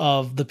loves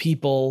of the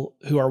people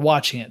who are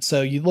watching it.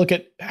 So you look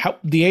at how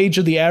the age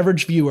of the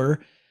average viewer,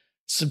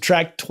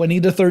 subtract 20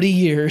 to 30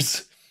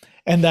 years,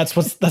 and that's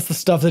the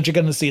stuff that you're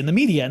going to see in the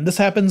media. And this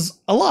happens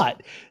a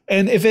lot.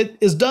 And if it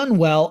is done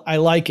well, I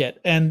like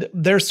it. And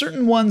there are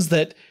certain ones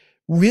that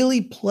really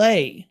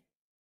play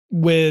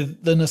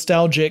with the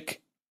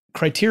nostalgic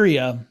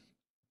criteria,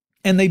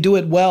 and they do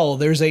it well.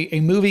 There's a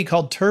movie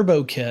called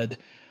Turbo Kid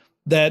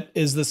that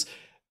is this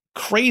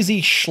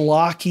crazy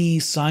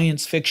schlocky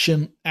science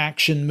fiction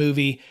action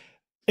movie,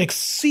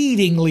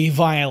 exceedingly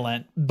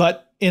violent,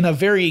 but in a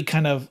very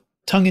kind of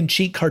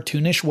tongue-in-cheek,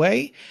 cartoonish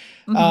way.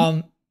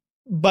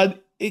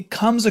 But it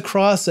comes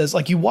across as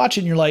like you watch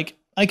it and you're like,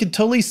 I could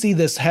totally see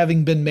this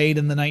having been made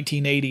in the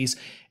 1980s,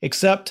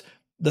 except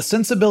the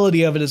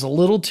sensibility of it is a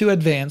little too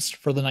advanced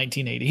for the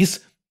 1980s.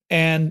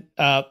 And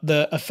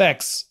the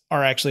effects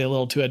are actually a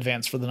little too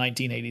advanced for the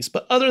 1980s.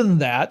 But other than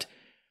that,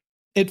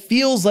 it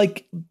feels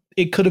like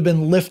it could have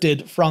been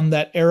lifted from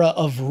that era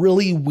of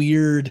really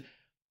weird,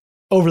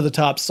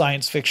 over-the-top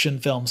science fiction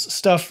films.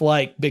 Stuff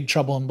like Big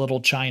Trouble in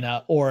Little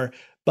China or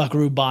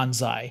Buckaroo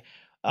Banzai.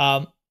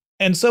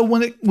 And so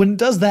when it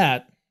does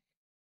that,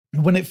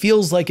 when it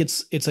feels like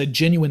it's a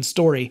genuine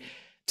story,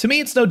 to me,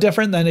 it's no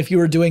different than if you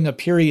were doing a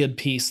period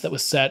piece that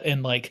was set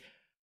in like,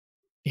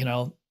 you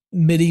know,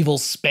 medieval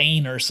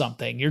Spain or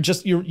something. It's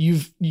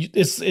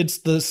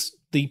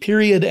the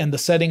period and the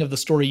setting of the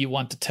story you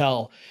want to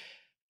tell.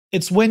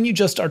 It's when you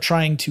just are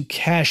trying to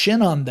cash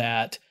in on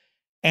that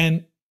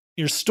and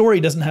your story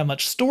doesn't have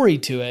much story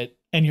to it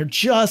and you're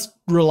just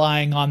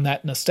relying on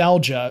that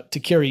nostalgia to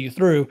carry you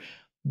through.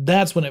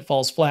 That's when it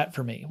falls flat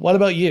for me. What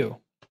about you?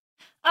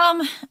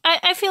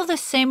 I feel the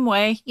same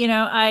way. You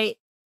know, I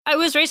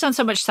was raised on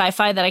so much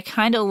sci-fi that I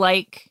kind of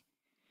like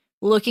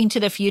looking to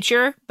the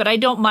future, but I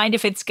don't mind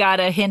if it's got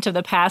a hint of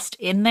the past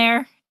in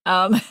there.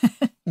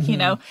 You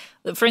know,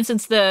 for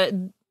instance,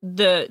 the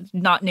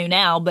not new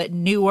now, but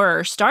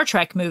newer Star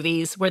Trek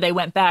movies where they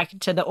went back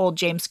to the old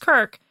James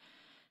Kirk,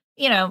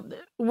 you know,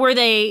 were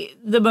they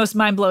the most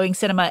mind-blowing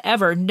cinema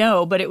ever?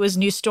 No, but it was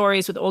new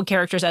stories with old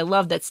characters I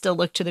loved that still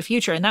looked to the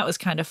future, and that was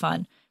kind of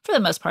fun. For the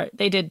most part,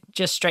 they did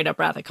just straight up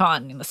Wrath of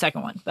Khan in the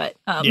second one, but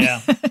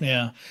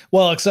yeah.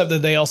 Well, except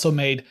that they also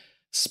made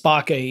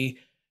Spock a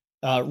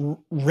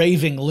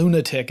raving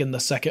lunatic in the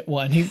second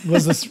one. He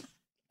was this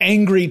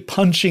angry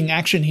punching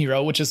action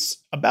hero, which is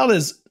about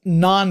as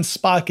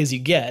non-Spock as you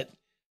get.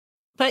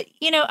 But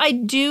you know, I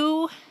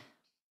do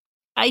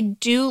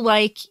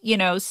like, you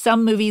know,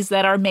 some movies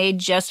that are made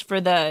just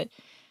for the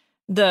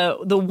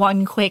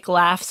one quick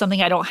laugh,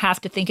 something I don't have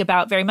to think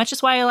about very much.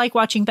 That's why I like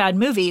watching bad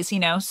movies, you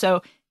know.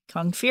 So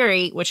Kung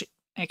Fury, which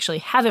I actually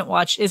haven't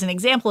watched, is an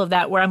example of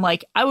that, where I'm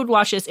like, I would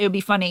watch this. It would be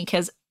funny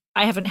because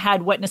I haven't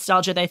had what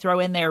nostalgia they throw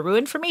in there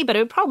ruined for me, but it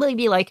would probably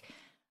be like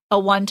a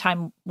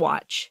one-time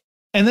watch.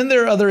 And then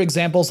there are other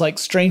examples like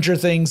Stranger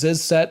Things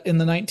is set in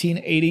the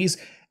 1980s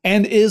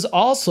and is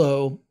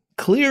also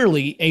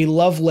clearly a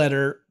love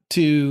letter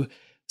to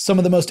some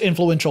of the most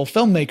influential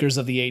filmmakers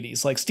of the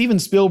 80s. Like Steven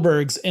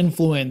Spielberg's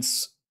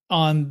influence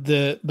on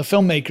the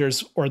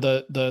filmmakers or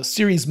the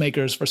series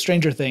makers for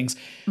Stranger Things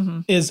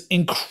is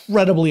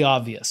incredibly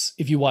obvious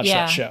if you watch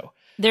that show.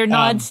 There are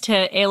nods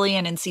to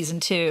Alien in season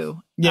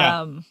 2.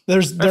 Yeah,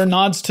 there are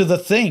nods to The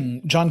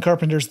Thing, John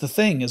Carpenter's The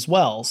Thing as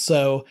well.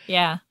 So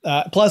yeah,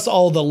 plus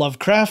all the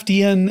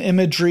Lovecraftian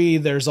imagery.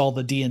 There's all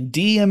the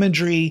D&D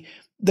imagery.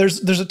 There's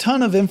a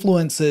ton of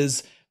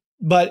influences,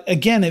 but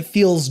again, it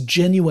feels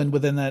genuine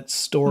within that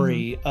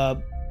story.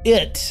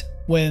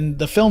 When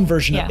the film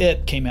version of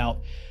It came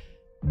out,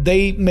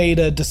 they made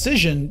a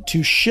decision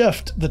to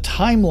shift the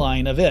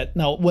timeline of It.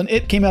 Now, when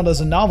It came out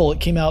as a novel, it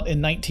came out in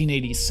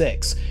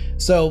 1986.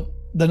 So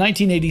the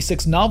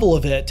 1986 novel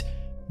of It,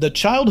 the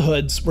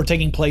childhoods were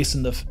taking place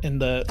in the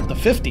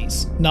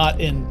 50s, not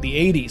in the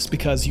 80s,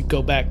 because you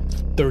go back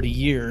 30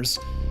 years,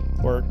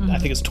 or I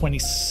think it's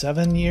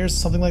 27 years,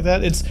 something like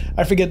that.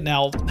 I forget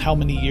now how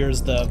many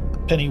years the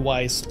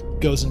Pennywise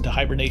goes into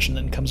hibernation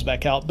and comes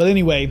back out. But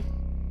anyway,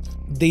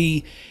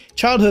 the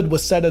childhood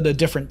was set at a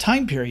different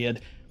time period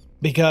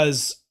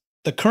because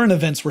the current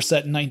events were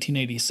set in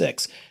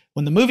 1986.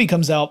 When the movie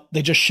comes out,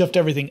 they just shift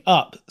everything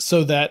up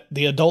so that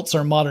the adults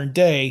are modern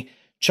day,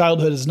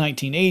 childhood is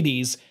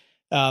 1980s.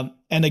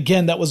 And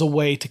again, that was a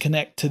way to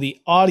connect to the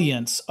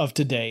audience of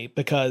today,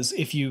 because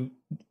if you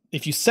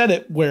set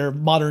it where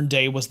modern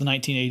day was the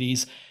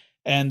 1980s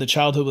and the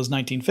childhood was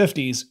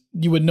 1950s,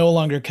 you would no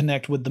longer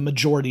connect with the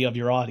majority of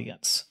your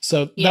audience.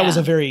 So that was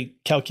a very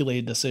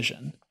calculated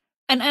decision.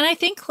 And I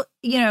think,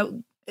 you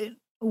know,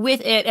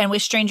 with It and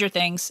with Stranger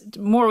Things,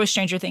 more with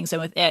Stranger Things than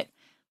with It,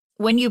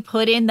 when you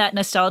put in that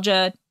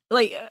nostalgia,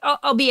 like,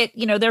 albeit,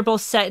 you know, they're both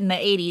set in the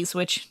 80s,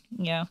 which,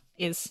 you know,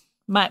 is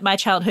my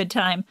childhood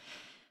time.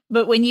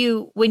 But when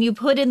you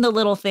put in the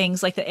little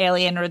things like the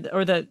alien or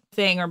the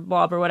thing or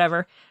Bob or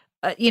whatever,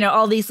 you know,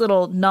 all these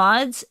little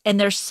nods, and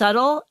they're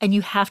subtle and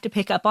you have to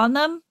pick up on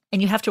them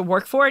and you have to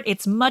work for it,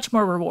 it's much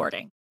more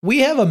rewarding. We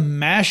have a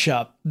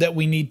mashup that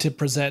we need to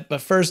present,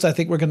 but first I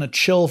think we're going to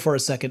chill for a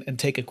second and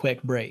take a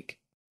quick break.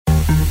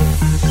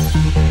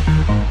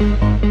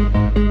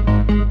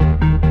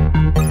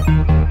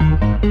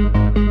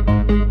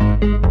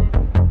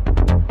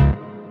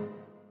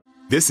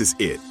 This is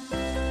it.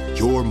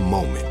 Your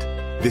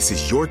moment. This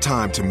is your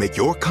time to make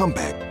your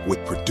comeback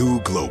with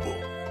Purdue Global.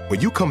 When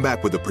you come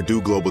back with a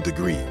Purdue Global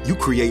degree, you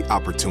create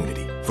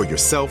opportunity for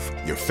yourself,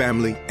 your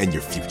family, and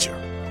your future.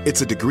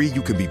 It's a degree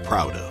you can be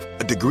proud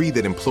of, a degree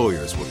that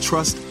employers will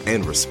trust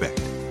and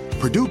respect.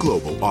 Purdue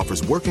Global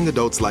offers working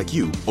adults like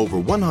you over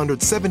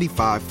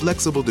 175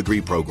 flexible degree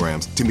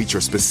programs to meet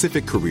your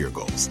specific career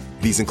goals.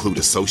 These include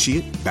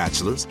associate,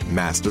 bachelor's,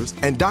 master's,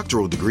 and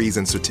doctoral degrees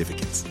and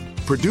certificates.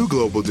 Purdue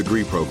Global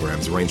degree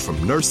programs range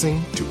from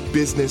nursing to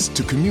business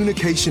to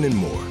communication and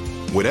more.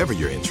 Whatever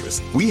your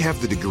interest, we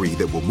have the degree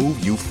that will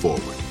move you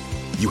forward.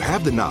 You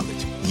have the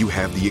knowledge, you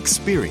have the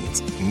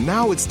experience.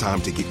 Now it's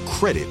time to get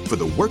credit for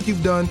the work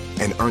you've done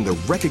and earn the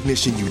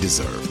recognition you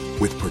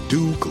deserve with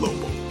Purdue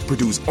Global,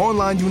 Purdue's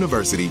online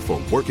university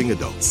for working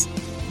adults.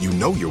 You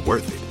know you're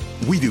worth it.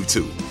 We do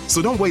too.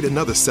 So don't wait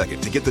another second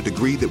to get the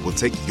degree that will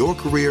take your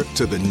career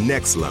to the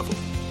next level.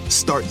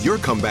 Start your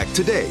comeback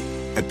today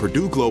at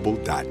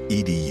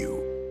purdueglobal.edu.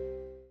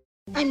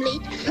 I'm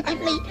late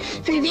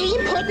for a very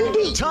important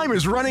date. Time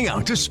is running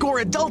out to score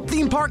adult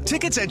theme park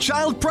tickets at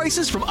child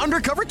prices from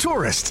Undercover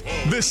Tourist.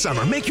 This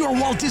summer, make your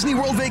Walt Disney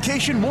World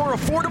vacation more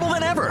affordable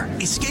than ever.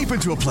 Escape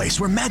into a place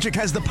where magic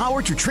has the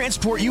power to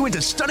transport you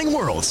into stunning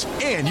worlds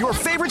and your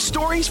favorite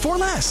stories for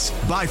less.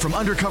 Buy from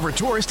Undercover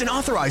Tourist, an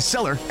authorized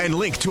seller, and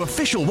link to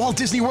official Walt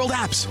Disney World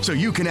apps so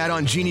you can add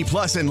on Genie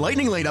Plus and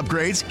Lightning Lane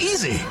upgrades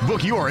easy.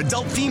 Book your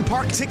adult theme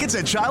park tickets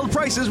at child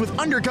prices with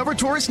Undercover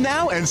Tourist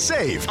now and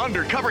save.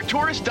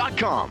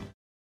 UndercoverTourist.com.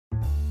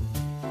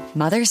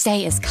 Mother's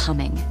Day is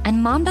coming,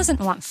 and Mom doesn't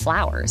want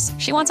flowers.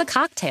 She wants a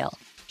cocktail.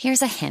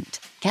 Here's a hint.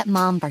 Get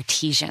Mom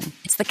Bartesian.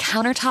 It's the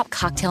countertop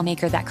cocktail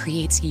maker that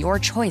creates your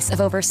choice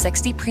of over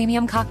 60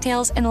 premium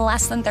cocktails in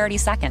less than 30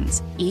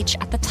 seconds, each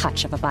at the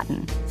touch of a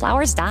button.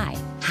 Flowers die.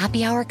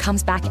 Happy Hour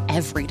comes back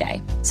every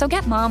day. So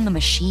get Mom the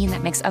machine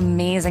that makes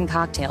amazing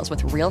cocktails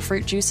with real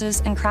fruit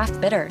juices and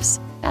craft bitters.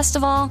 Best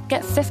of all,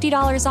 get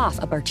 $50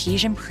 off a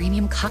Bartesian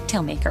premium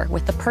cocktail maker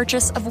with the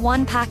purchase of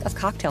 1 pack of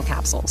cocktail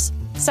capsules.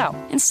 So,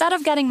 instead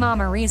of getting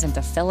Mom a reason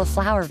to fill a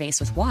flower vase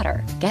with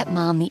water, get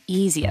Mom the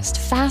easiest,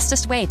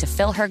 fastest way to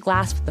fill her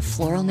glass with the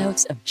floral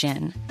notes of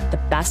gin. The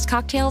best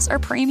cocktails are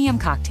premium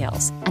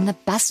cocktails, and the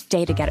best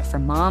day to get it for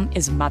Mom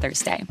is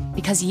Mother's Day,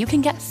 because you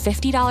can get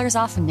 $50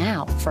 off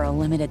now for a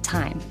limited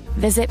time.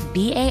 Visit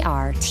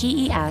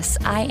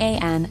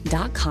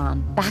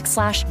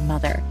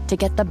BARTESIAN.com/mother to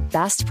get the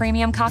best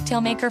premium cocktail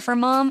maker for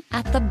Mom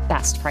at the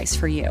best price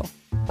for you.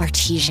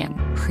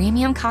 Bartesian,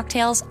 premium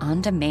cocktails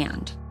on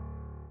demand.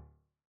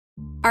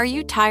 Are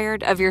you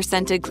tired of your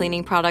scented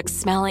cleaning products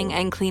smelling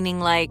and cleaning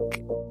like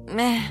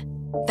meh?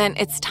 Then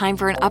it's time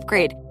for an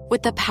upgrade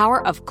with the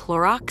power of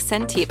Clorox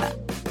Scentiva.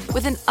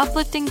 With an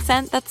uplifting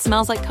scent that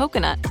smells like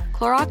coconut,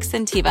 Clorox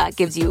Scentiva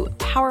gives you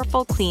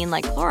powerful clean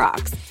like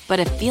Clorox, but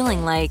a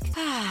feeling like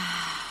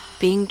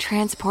being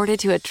transported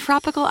to a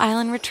tropical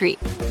island retreat.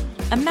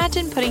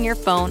 Imagine putting your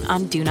phone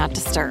on Do Not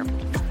Disturb,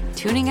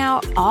 tuning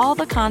out all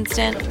the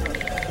constant,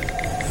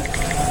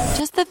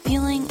 just the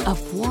feeling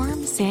of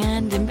warm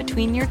sand in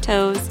between your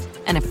toes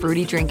and a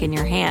fruity drink in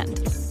your hand.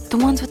 The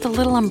ones with the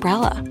little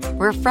umbrella.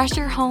 Refresh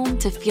your home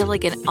to feel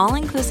like an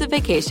all-inclusive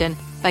vacation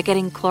by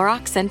getting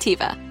Clorox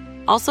Scentiva.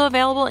 Also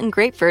available in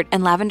grapefruit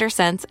and lavender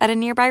scents at a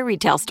nearby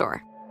retail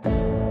store.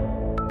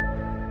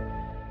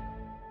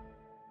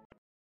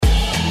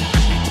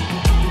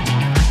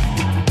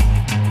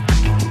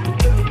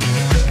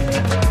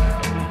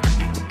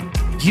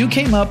 You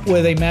came up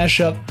with a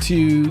mashup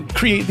to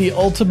create the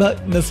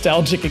ultimate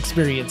nostalgic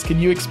experience. Can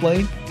you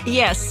explain?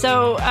 Yes.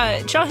 So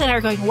Jonathan and I are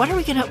going, what are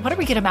we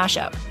gonna mash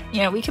up?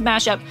 You know, we can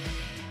mash up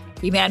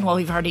B-Man. Well,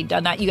 we've already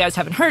done that. You guys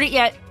haven't heard it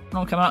yet.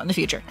 It'll come out in the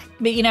future.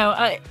 But you know,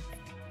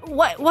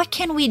 what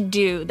can we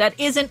do that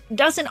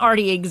doesn't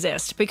already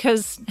exist?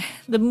 Because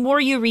the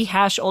more you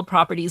rehash old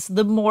properties,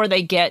 the more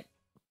they get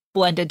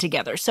blended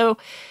together. So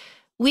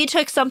we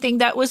took something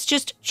that was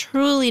just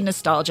truly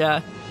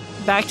nostalgia,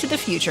 Back to the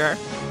Future.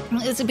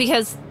 It's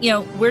because, you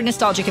know, we're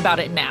nostalgic about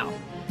it now.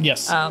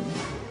 Yes.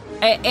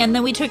 And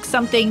then we took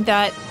something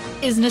that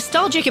is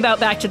nostalgic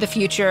about Back to the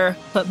Future,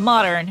 but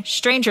modern,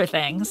 Stranger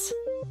Things.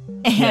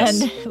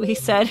 And we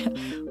said,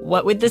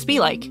 what would this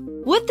be like?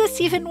 Would this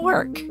even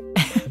work?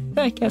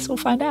 I guess we'll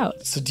find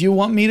out. So do you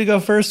want me to go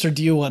first or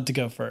do you want to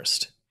go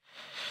first?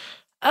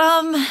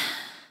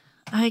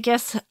 I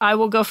guess I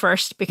will go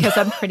first because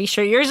I'm pretty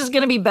sure yours is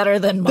going to be better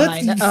than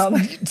mine.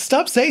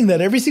 Stop saying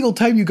that. Every single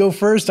time you go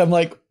first, I'm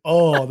like,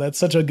 oh, that's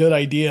such a good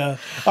idea.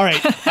 All right,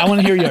 I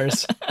want to hear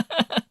yours.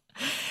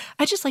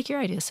 I just like your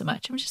idea so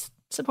much. I'm just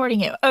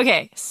supporting you.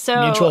 Okay,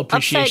 so Mutual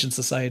Appreciation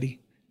Society.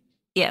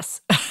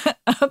 Yes.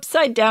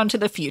 Upside Down to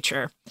the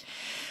Future.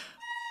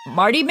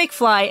 Marty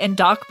McFly and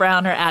Doc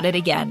Brown are at it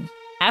again.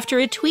 After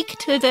a tweak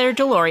to their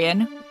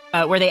DeLorean,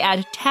 where they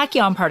add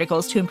tachyon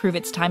particles to improve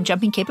its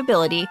time-jumping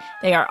capability,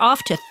 they are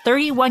off to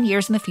 31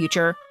 years in the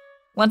future.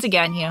 Once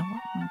again, you know,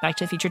 Back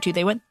to the Future 2,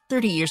 they went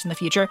 30 years in the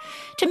future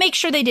to make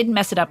sure they didn't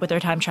mess it up with their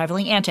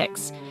time-traveling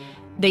antics.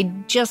 They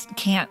just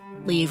can't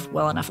leave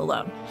well enough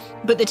alone.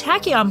 But the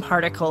tachyon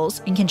particles,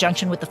 in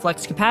conjunction with the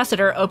flux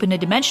capacitor, open a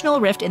dimensional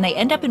rift and they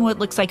end up in what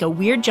looks like a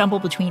weird jumble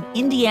between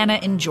Indiana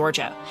and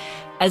Georgia.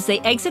 As they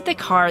exit the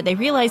car, they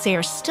realize they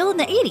are still in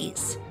the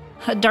 80s.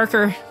 A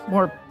darker,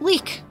 more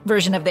bleak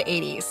version of the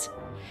 80s.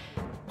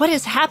 What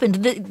has happened?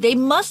 They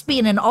must be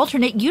in an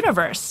alternate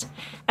universe.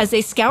 As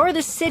they scour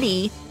the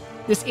city,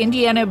 this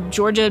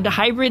Indiana-Georgia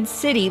hybrid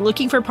city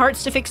looking for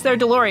parts to fix their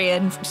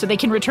DeLorean so they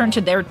can return to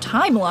their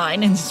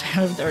timeline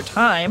instead of their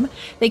time,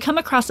 they come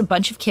across a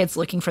bunch of kids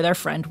looking for their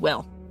friend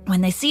Will.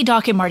 When they see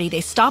Doc and Marty, they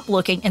stop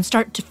looking and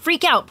start to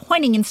freak out,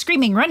 pointing and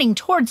screaming, running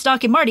towards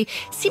Doc and Marty,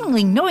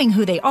 seemingly knowing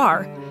who they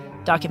are.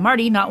 Doc and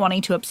Marty, not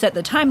wanting to upset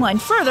the timeline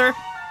further,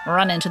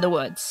 run into the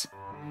woods.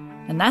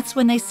 And that's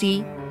when they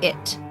see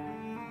it.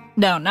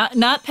 No,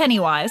 not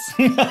Pennywise,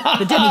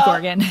 the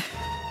Demogorgon.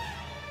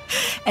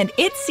 And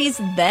it sees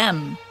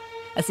them.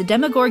 As the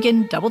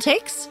Demogorgon double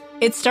takes,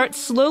 it starts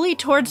slowly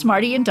towards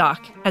Marty and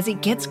Doc. As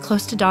it gets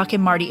close to Doc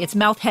and Marty, its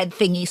mouth head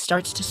thingy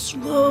starts to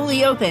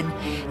slowly open.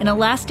 In a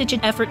last-ditch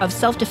effort of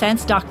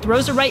self-defense, Doc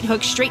throws a right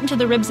hook straight into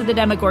the ribs of the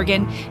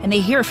Demogorgon, and they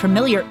hear a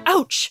familiar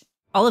ouch!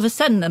 All of a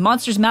sudden, the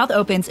monster's mouth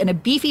opens and a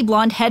beefy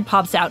blonde head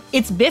pops out.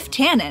 It's Biff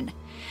Tannen.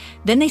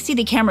 Then they see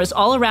the cameras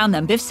all around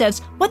them. Biff says,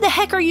 "What the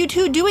heck are you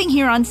two doing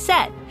here on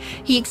set?"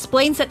 He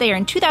explains that they are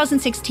in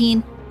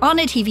 2016, on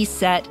a TV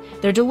set,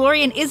 their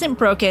DeLorean isn't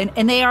broken,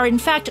 and they are in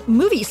fact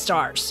movie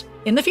stars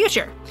in the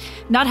future.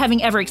 Not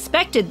having ever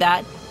expected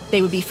that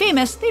they would be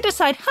famous, they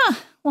decide,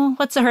 well,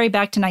 let's hurry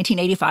back to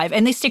 1985,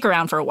 and they stick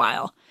around for a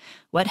while.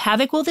 What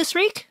havoc will this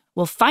wreak?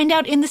 We'll find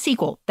out in the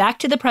sequel, Back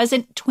to the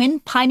Present,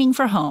 Twin Pining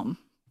for Home.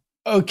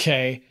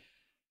 Okay.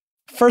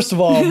 First of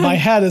all, my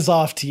hat is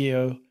off to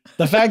you.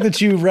 The fact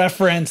that you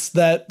reference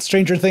that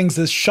Stranger Things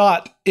is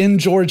shot in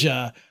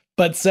Georgia,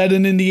 but set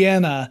in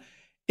Indiana,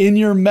 in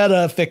your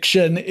meta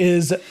fiction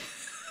is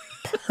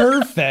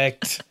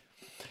perfect.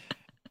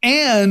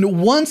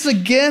 And once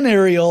again,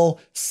 Ariel,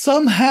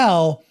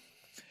 somehow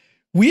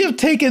we have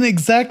taken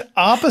exact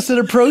opposite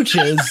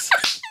approaches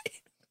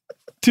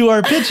to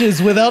our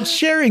pitches without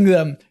sharing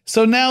them.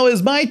 So now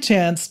is my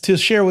chance to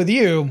share with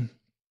you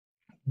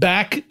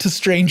Back to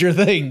Stranger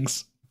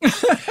Things.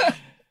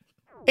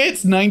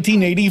 It's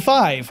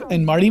 1985,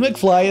 and Marty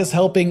McFly is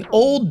helping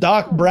old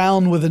Doc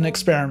Brown with an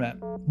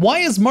experiment. Why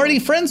is Marty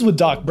friends with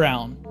Doc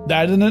Brown?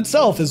 That in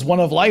itself is one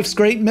of life's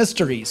great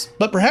mysteries,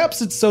 but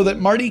perhaps it's so that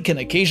Marty can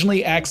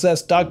occasionally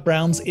access Doc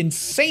Brown's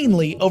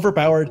insanely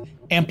overpowered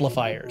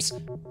amplifiers.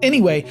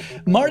 Anyway,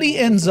 Marty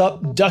ends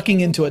up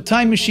ducking into a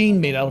time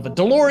machine made out of a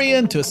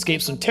DeLorean to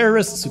escape some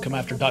terrorists who come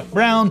after Doc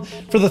Brown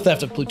for the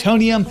theft of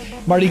plutonium.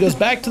 Marty goes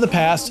back to the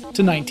past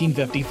to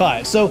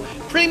 1955. So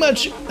pretty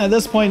much at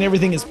this point,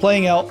 everything is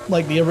playing out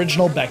like the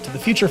original Back to the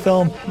Future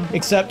film,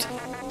 except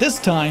this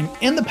time,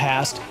 in the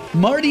past,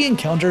 Marty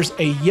encounters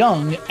a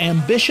young,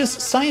 ambitious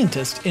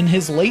scientist in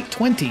his late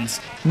 20s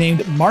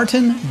named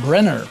Martin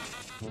Brenner.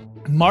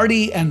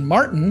 Marty and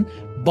Martin,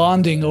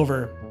 bonding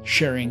over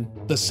sharing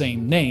the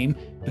same name,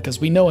 because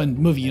we know in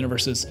movie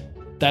universes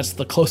that's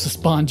the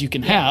closest bond you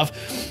can have.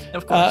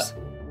 Of course.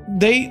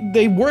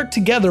 They work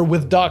together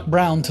with Doc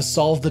Brown to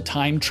solve the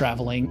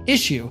time-traveling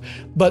issue,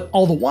 but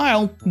all the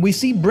while, we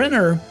see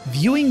Brenner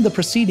viewing the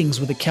proceedings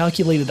with a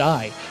calculated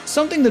eye,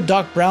 something that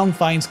Doc Brown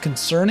finds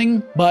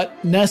concerning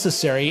but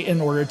necessary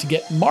in order to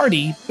get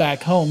Marty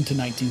back home to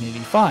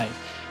 1985.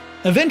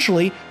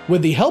 Eventually,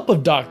 with the help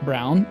of Doc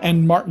Brown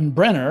and Martin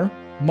Brenner,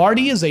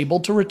 Marty is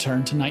able to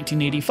return to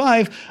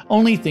 1985,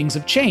 only things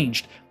have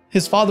changed.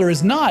 His father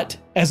is not,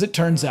 as it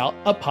turns out,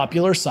 a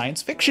popular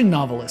science fiction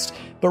novelist,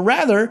 but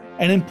rather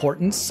an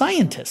important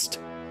scientist.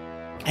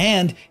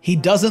 And he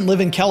doesn't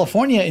live in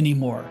California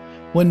anymore.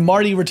 When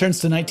Marty returns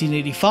to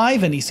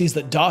 1985 and he sees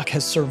that Doc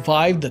has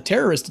survived the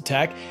terrorist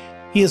attack,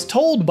 he is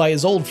told by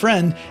his old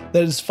friend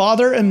that his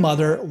father and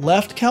mother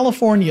left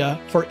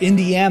California for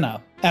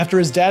Indiana after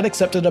his dad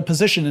accepted a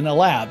position in a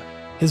lab.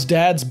 His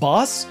dad's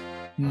boss?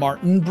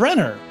 Martin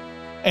Brenner.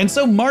 And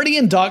so Marty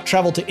and Doc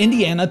travel to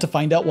Indiana to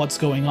find out what's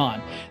going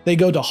on. They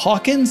go to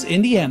Hawkins,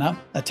 Indiana,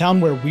 a town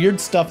where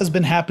weird stuff has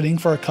been happening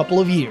for a couple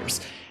of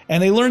years.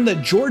 And they learn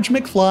that George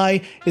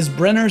McFly is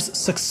Brenner's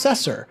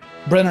successor,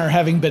 Brenner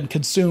having been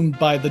consumed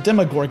by the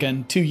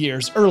Demogorgon 2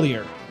 years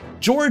earlier.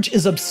 George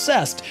is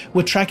obsessed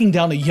with tracking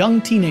down a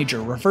young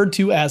teenager referred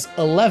to as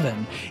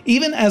 11,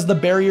 even as the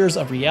barriers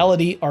of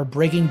reality are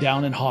breaking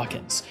down in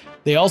Hawkins.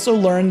 They also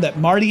learn that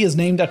Marty is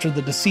named after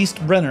the deceased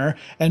Brenner,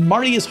 and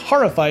Marty is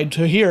horrified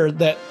to hear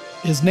that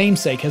his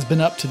namesake has been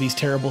up to these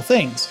terrible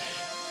things.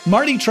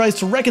 Marty tries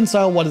to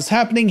reconcile what is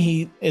happening.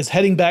 He is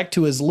heading back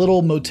to his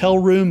little motel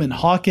room in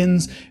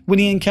Hawkins when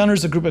he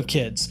encounters a group of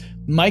kids.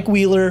 Mike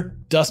Wheeler,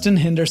 Dustin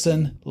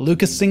Henderson,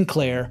 Lucas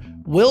Sinclair,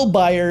 Will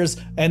Byers,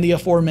 and the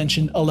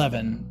aforementioned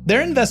 11.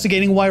 They're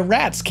investigating why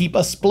rats keep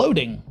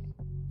exploding.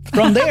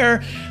 From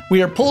there,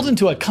 we are pulled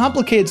into a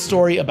complicated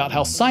story about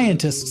how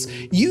scientists,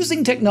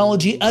 using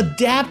technology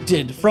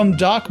adapted from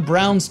Doc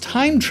Brown's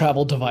time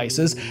travel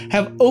devices,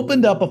 have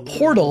opened up a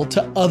portal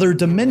to other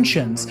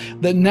dimensions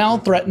that now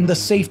threaten the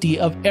safety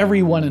of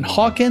everyone in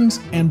Hawkins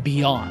and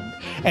beyond.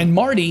 And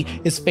Marty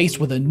is faced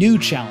with a new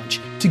challenge: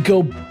 to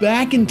go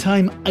back in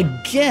time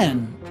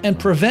again and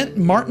prevent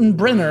Martin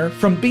Brenner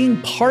from being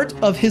part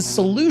of his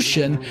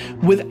solution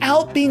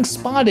without being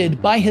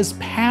spotted by his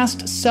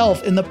past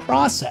self in the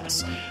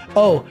process.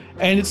 Oh,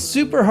 and it's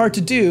super hard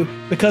to do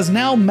because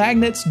now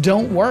magnets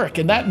don't work,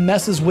 and that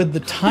messes with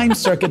the time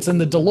circuits in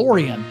the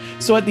DeLorean.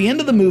 So at the end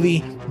of the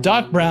movie,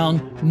 Doc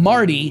Brown,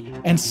 Marty,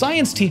 and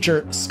science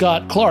teacher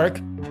Scott Clark,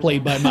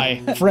 played by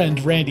my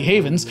friend Randy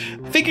Havens,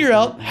 figure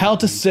out how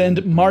to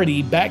send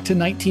Marty back to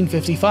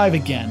 1955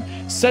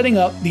 again, setting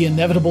up the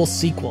inevitable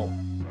sequel.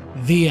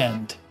 The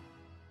end.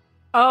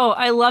 Oh,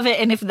 I love it.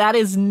 And if that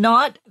is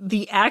not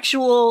the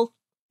actual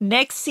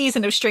next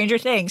season of Stranger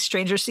Things,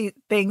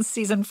 Things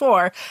Season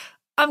 4,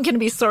 I'm going to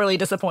be sorely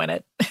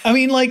disappointed. I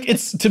mean, like,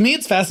 to me,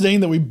 it's fascinating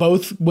that we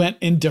both went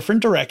in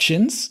different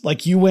directions.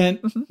 Like, you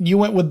went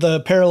with the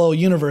parallel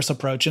universe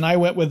approach, and I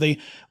went with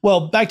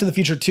Back to the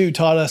Future 2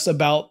 taught us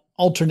about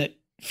alternate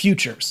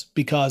futures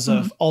because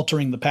of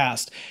altering the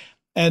past.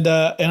 And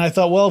I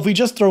thought, well, if we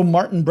just throw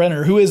Martin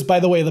Brenner, who is,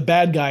 by the way, the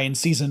bad guy in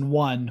season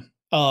 1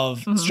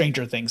 of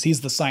Stranger Things,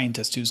 he's the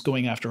scientist who's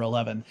going after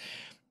 11.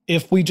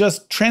 If we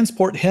just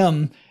transport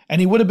him,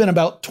 and he would have been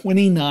about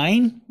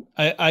 29,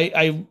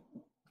 I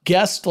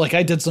guessed, like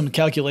I did some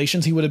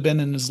calculations, he would have been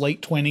in his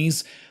late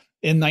 20s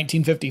in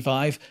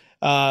 1955,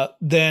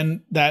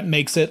 then that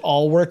makes it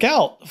all work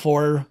out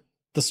for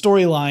the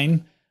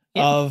storyline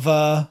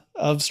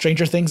of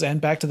Stranger Things and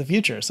Back to the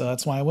Future. So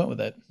that's why I went with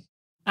it.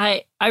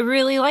 I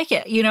really like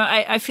it. You know,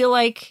 I feel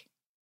like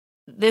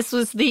this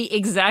was the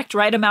exact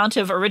right amount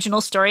of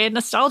original story and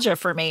nostalgia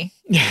for me.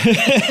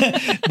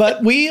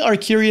 But we are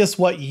curious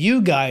what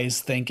you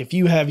guys think. If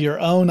you have your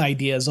own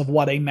ideas of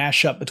what a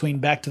mashup between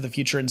Back to the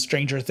Future and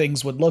Stranger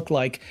Things would look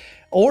like,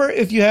 or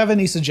if you have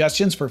any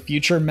suggestions for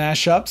future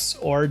mashups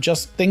or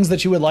just things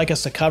that you would like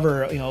us to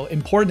cover, you know,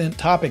 important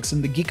topics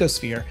in the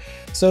geekosphere.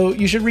 So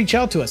you should reach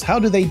out to us. How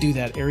do they do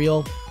that,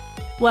 Ariel?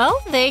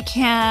 Well, they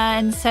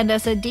can send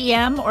us a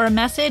DM or a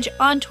message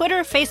on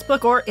Twitter,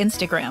 Facebook, or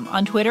Instagram.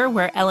 On Twitter,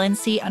 we're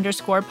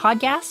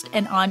LNC_podcast,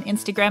 and on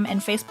Instagram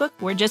and Facebook,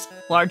 we're just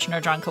Large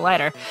Nerdron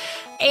Collider.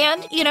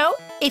 And, you know,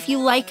 if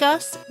you like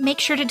us, make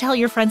sure to tell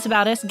your friends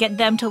about us, get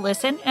them to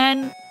listen,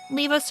 and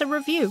leave us a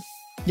review.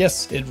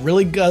 Yes, it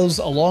really goes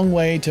a long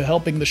way to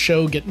helping the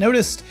show get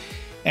noticed,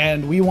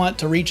 and we want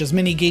to reach as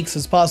many geeks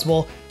as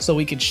possible so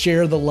we can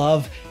share the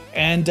love.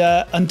 And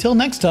until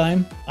next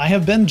time, I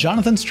have been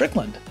Jonathan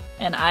Strickland.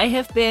 And I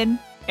have been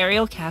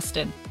Ariel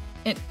Caston.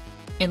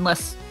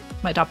 Unless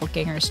my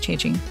doppelganger is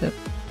changing the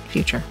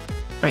future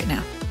right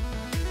now.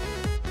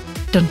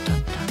 Dun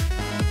dun dun.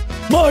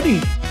 Marty!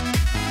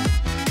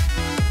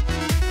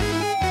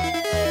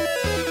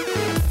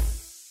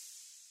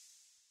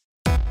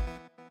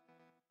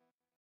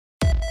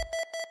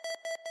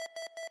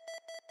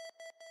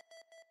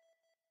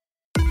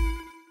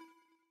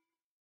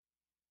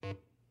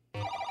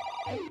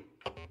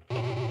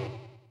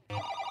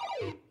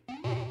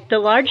 The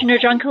Large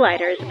Nerdron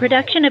Collider is a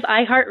production of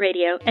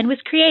iHeartRadio and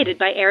was created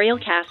by Ariel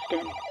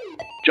Caston.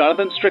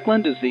 Jonathan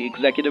Strickland is the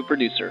executive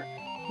producer.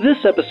 This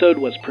episode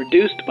was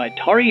produced by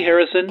Tari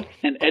Harrison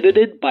and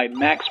edited by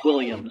Max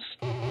Williams.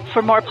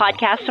 For more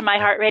podcasts from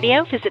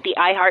iHeartRadio, visit the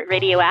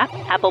iHeartRadio app,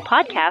 Apple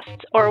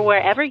Podcasts, or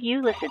wherever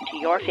you listen to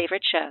your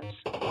favorite shows.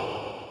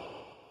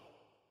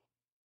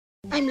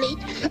 I'm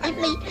late for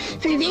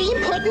a very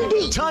important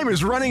date. Time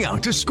is running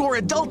out to score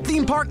adult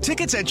theme park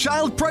tickets at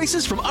child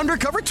prices from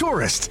Undercover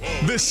Tourist.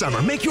 This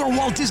summer, make your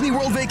Walt Disney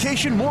World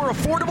vacation more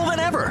affordable than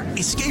ever.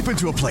 Escape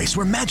into a place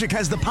where magic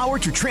has the power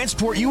to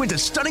transport you into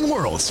stunning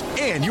worlds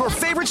and your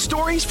favorite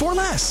stories for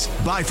less.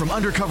 Buy from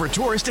Undercover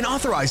Tourist, an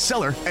authorized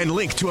seller, and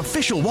link to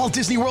official Walt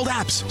Disney World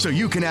apps so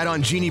you can add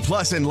on Genie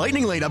Plus and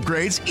Lightning Lane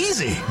upgrades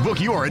easy. Book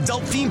your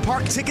adult theme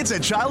park tickets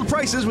at child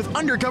prices with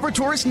Undercover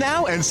Tourist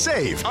now and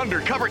save.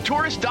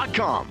 UndercoverTourist.com.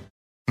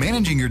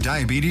 Managing your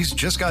diabetes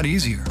just got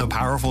easier. The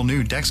powerful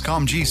new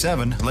Dexcom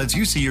G7 lets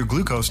you see your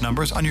glucose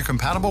numbers on your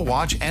compatible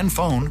watch and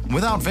phone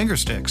without finger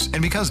sticks. And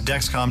because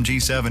Dexcom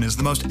G7 is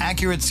the most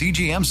accurate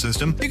CGM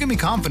system, you can be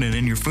confident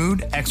in your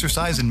food,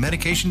 exercise, and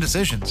medication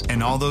decisions.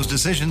 And all those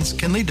decisions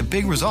can lead to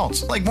big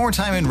results, like more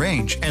time in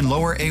range and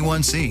lower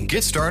A1C.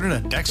 Get started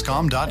at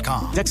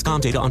Dexcom.com.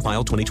 Dexcom data on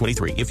file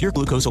 2023. If your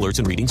glucose alerts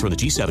and readings from the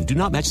G7 do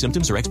not match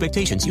symptoms or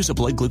expectations, use a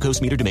blood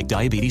glucose meter to make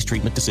diabetes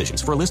treatment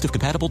decisions. For a list of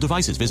compatible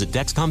devices, visit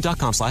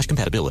Dexcom.com/compatibility.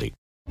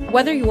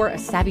 Whether you're a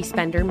savvy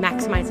spender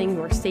maximizing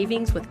your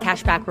savings with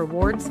cashback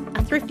rewards,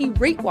 a thrifty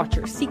rate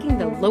watcher seeking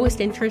the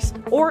lowest interest,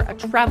 or a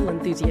travel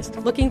enthusiast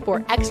looking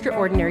for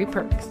extraordinary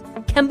perks,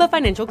 Kemba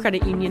Financial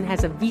Credit Union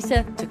has a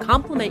visa to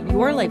complement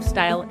your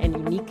lifestyle and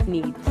unique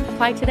needs.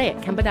 Apply today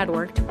at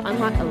Kemba.org to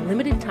unlock a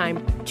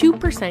limited-time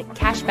 2%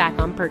 cash back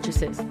on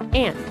purchases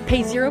and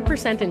pay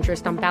 0%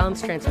 interest on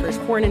balance transfers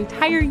for an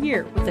entire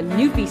year with a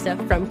new visa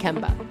from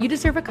Kemba. You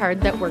deserve a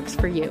card that works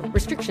for you.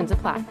 Restrictions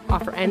apply.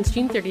 Offer ends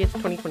June 30th,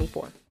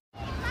 2024.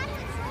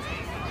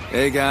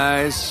 Hey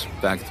guys,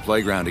 back at the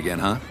playground again,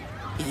 huh?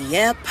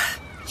 Yep.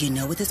 You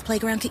know what this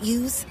playground could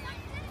use?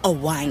 A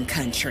wine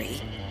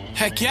country.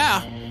 Heck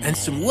yeah, and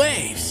some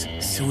waves,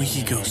 so we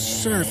could go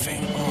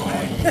surfing. Oh,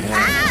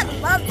 yeah.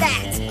 Love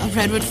that. A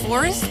redwood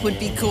forest would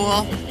be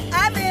cool.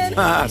 I'm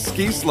in.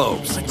 Ski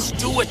slopes. Let's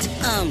do it.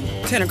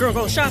 Can a girl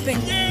go shopping?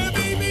 Yeah,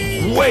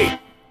 baby. Wait!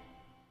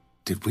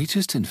 Did we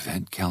just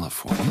invent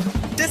California?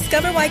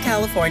 Discover why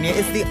California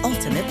is the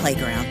ultimate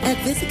playground at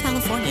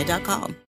visitcalifornia.com.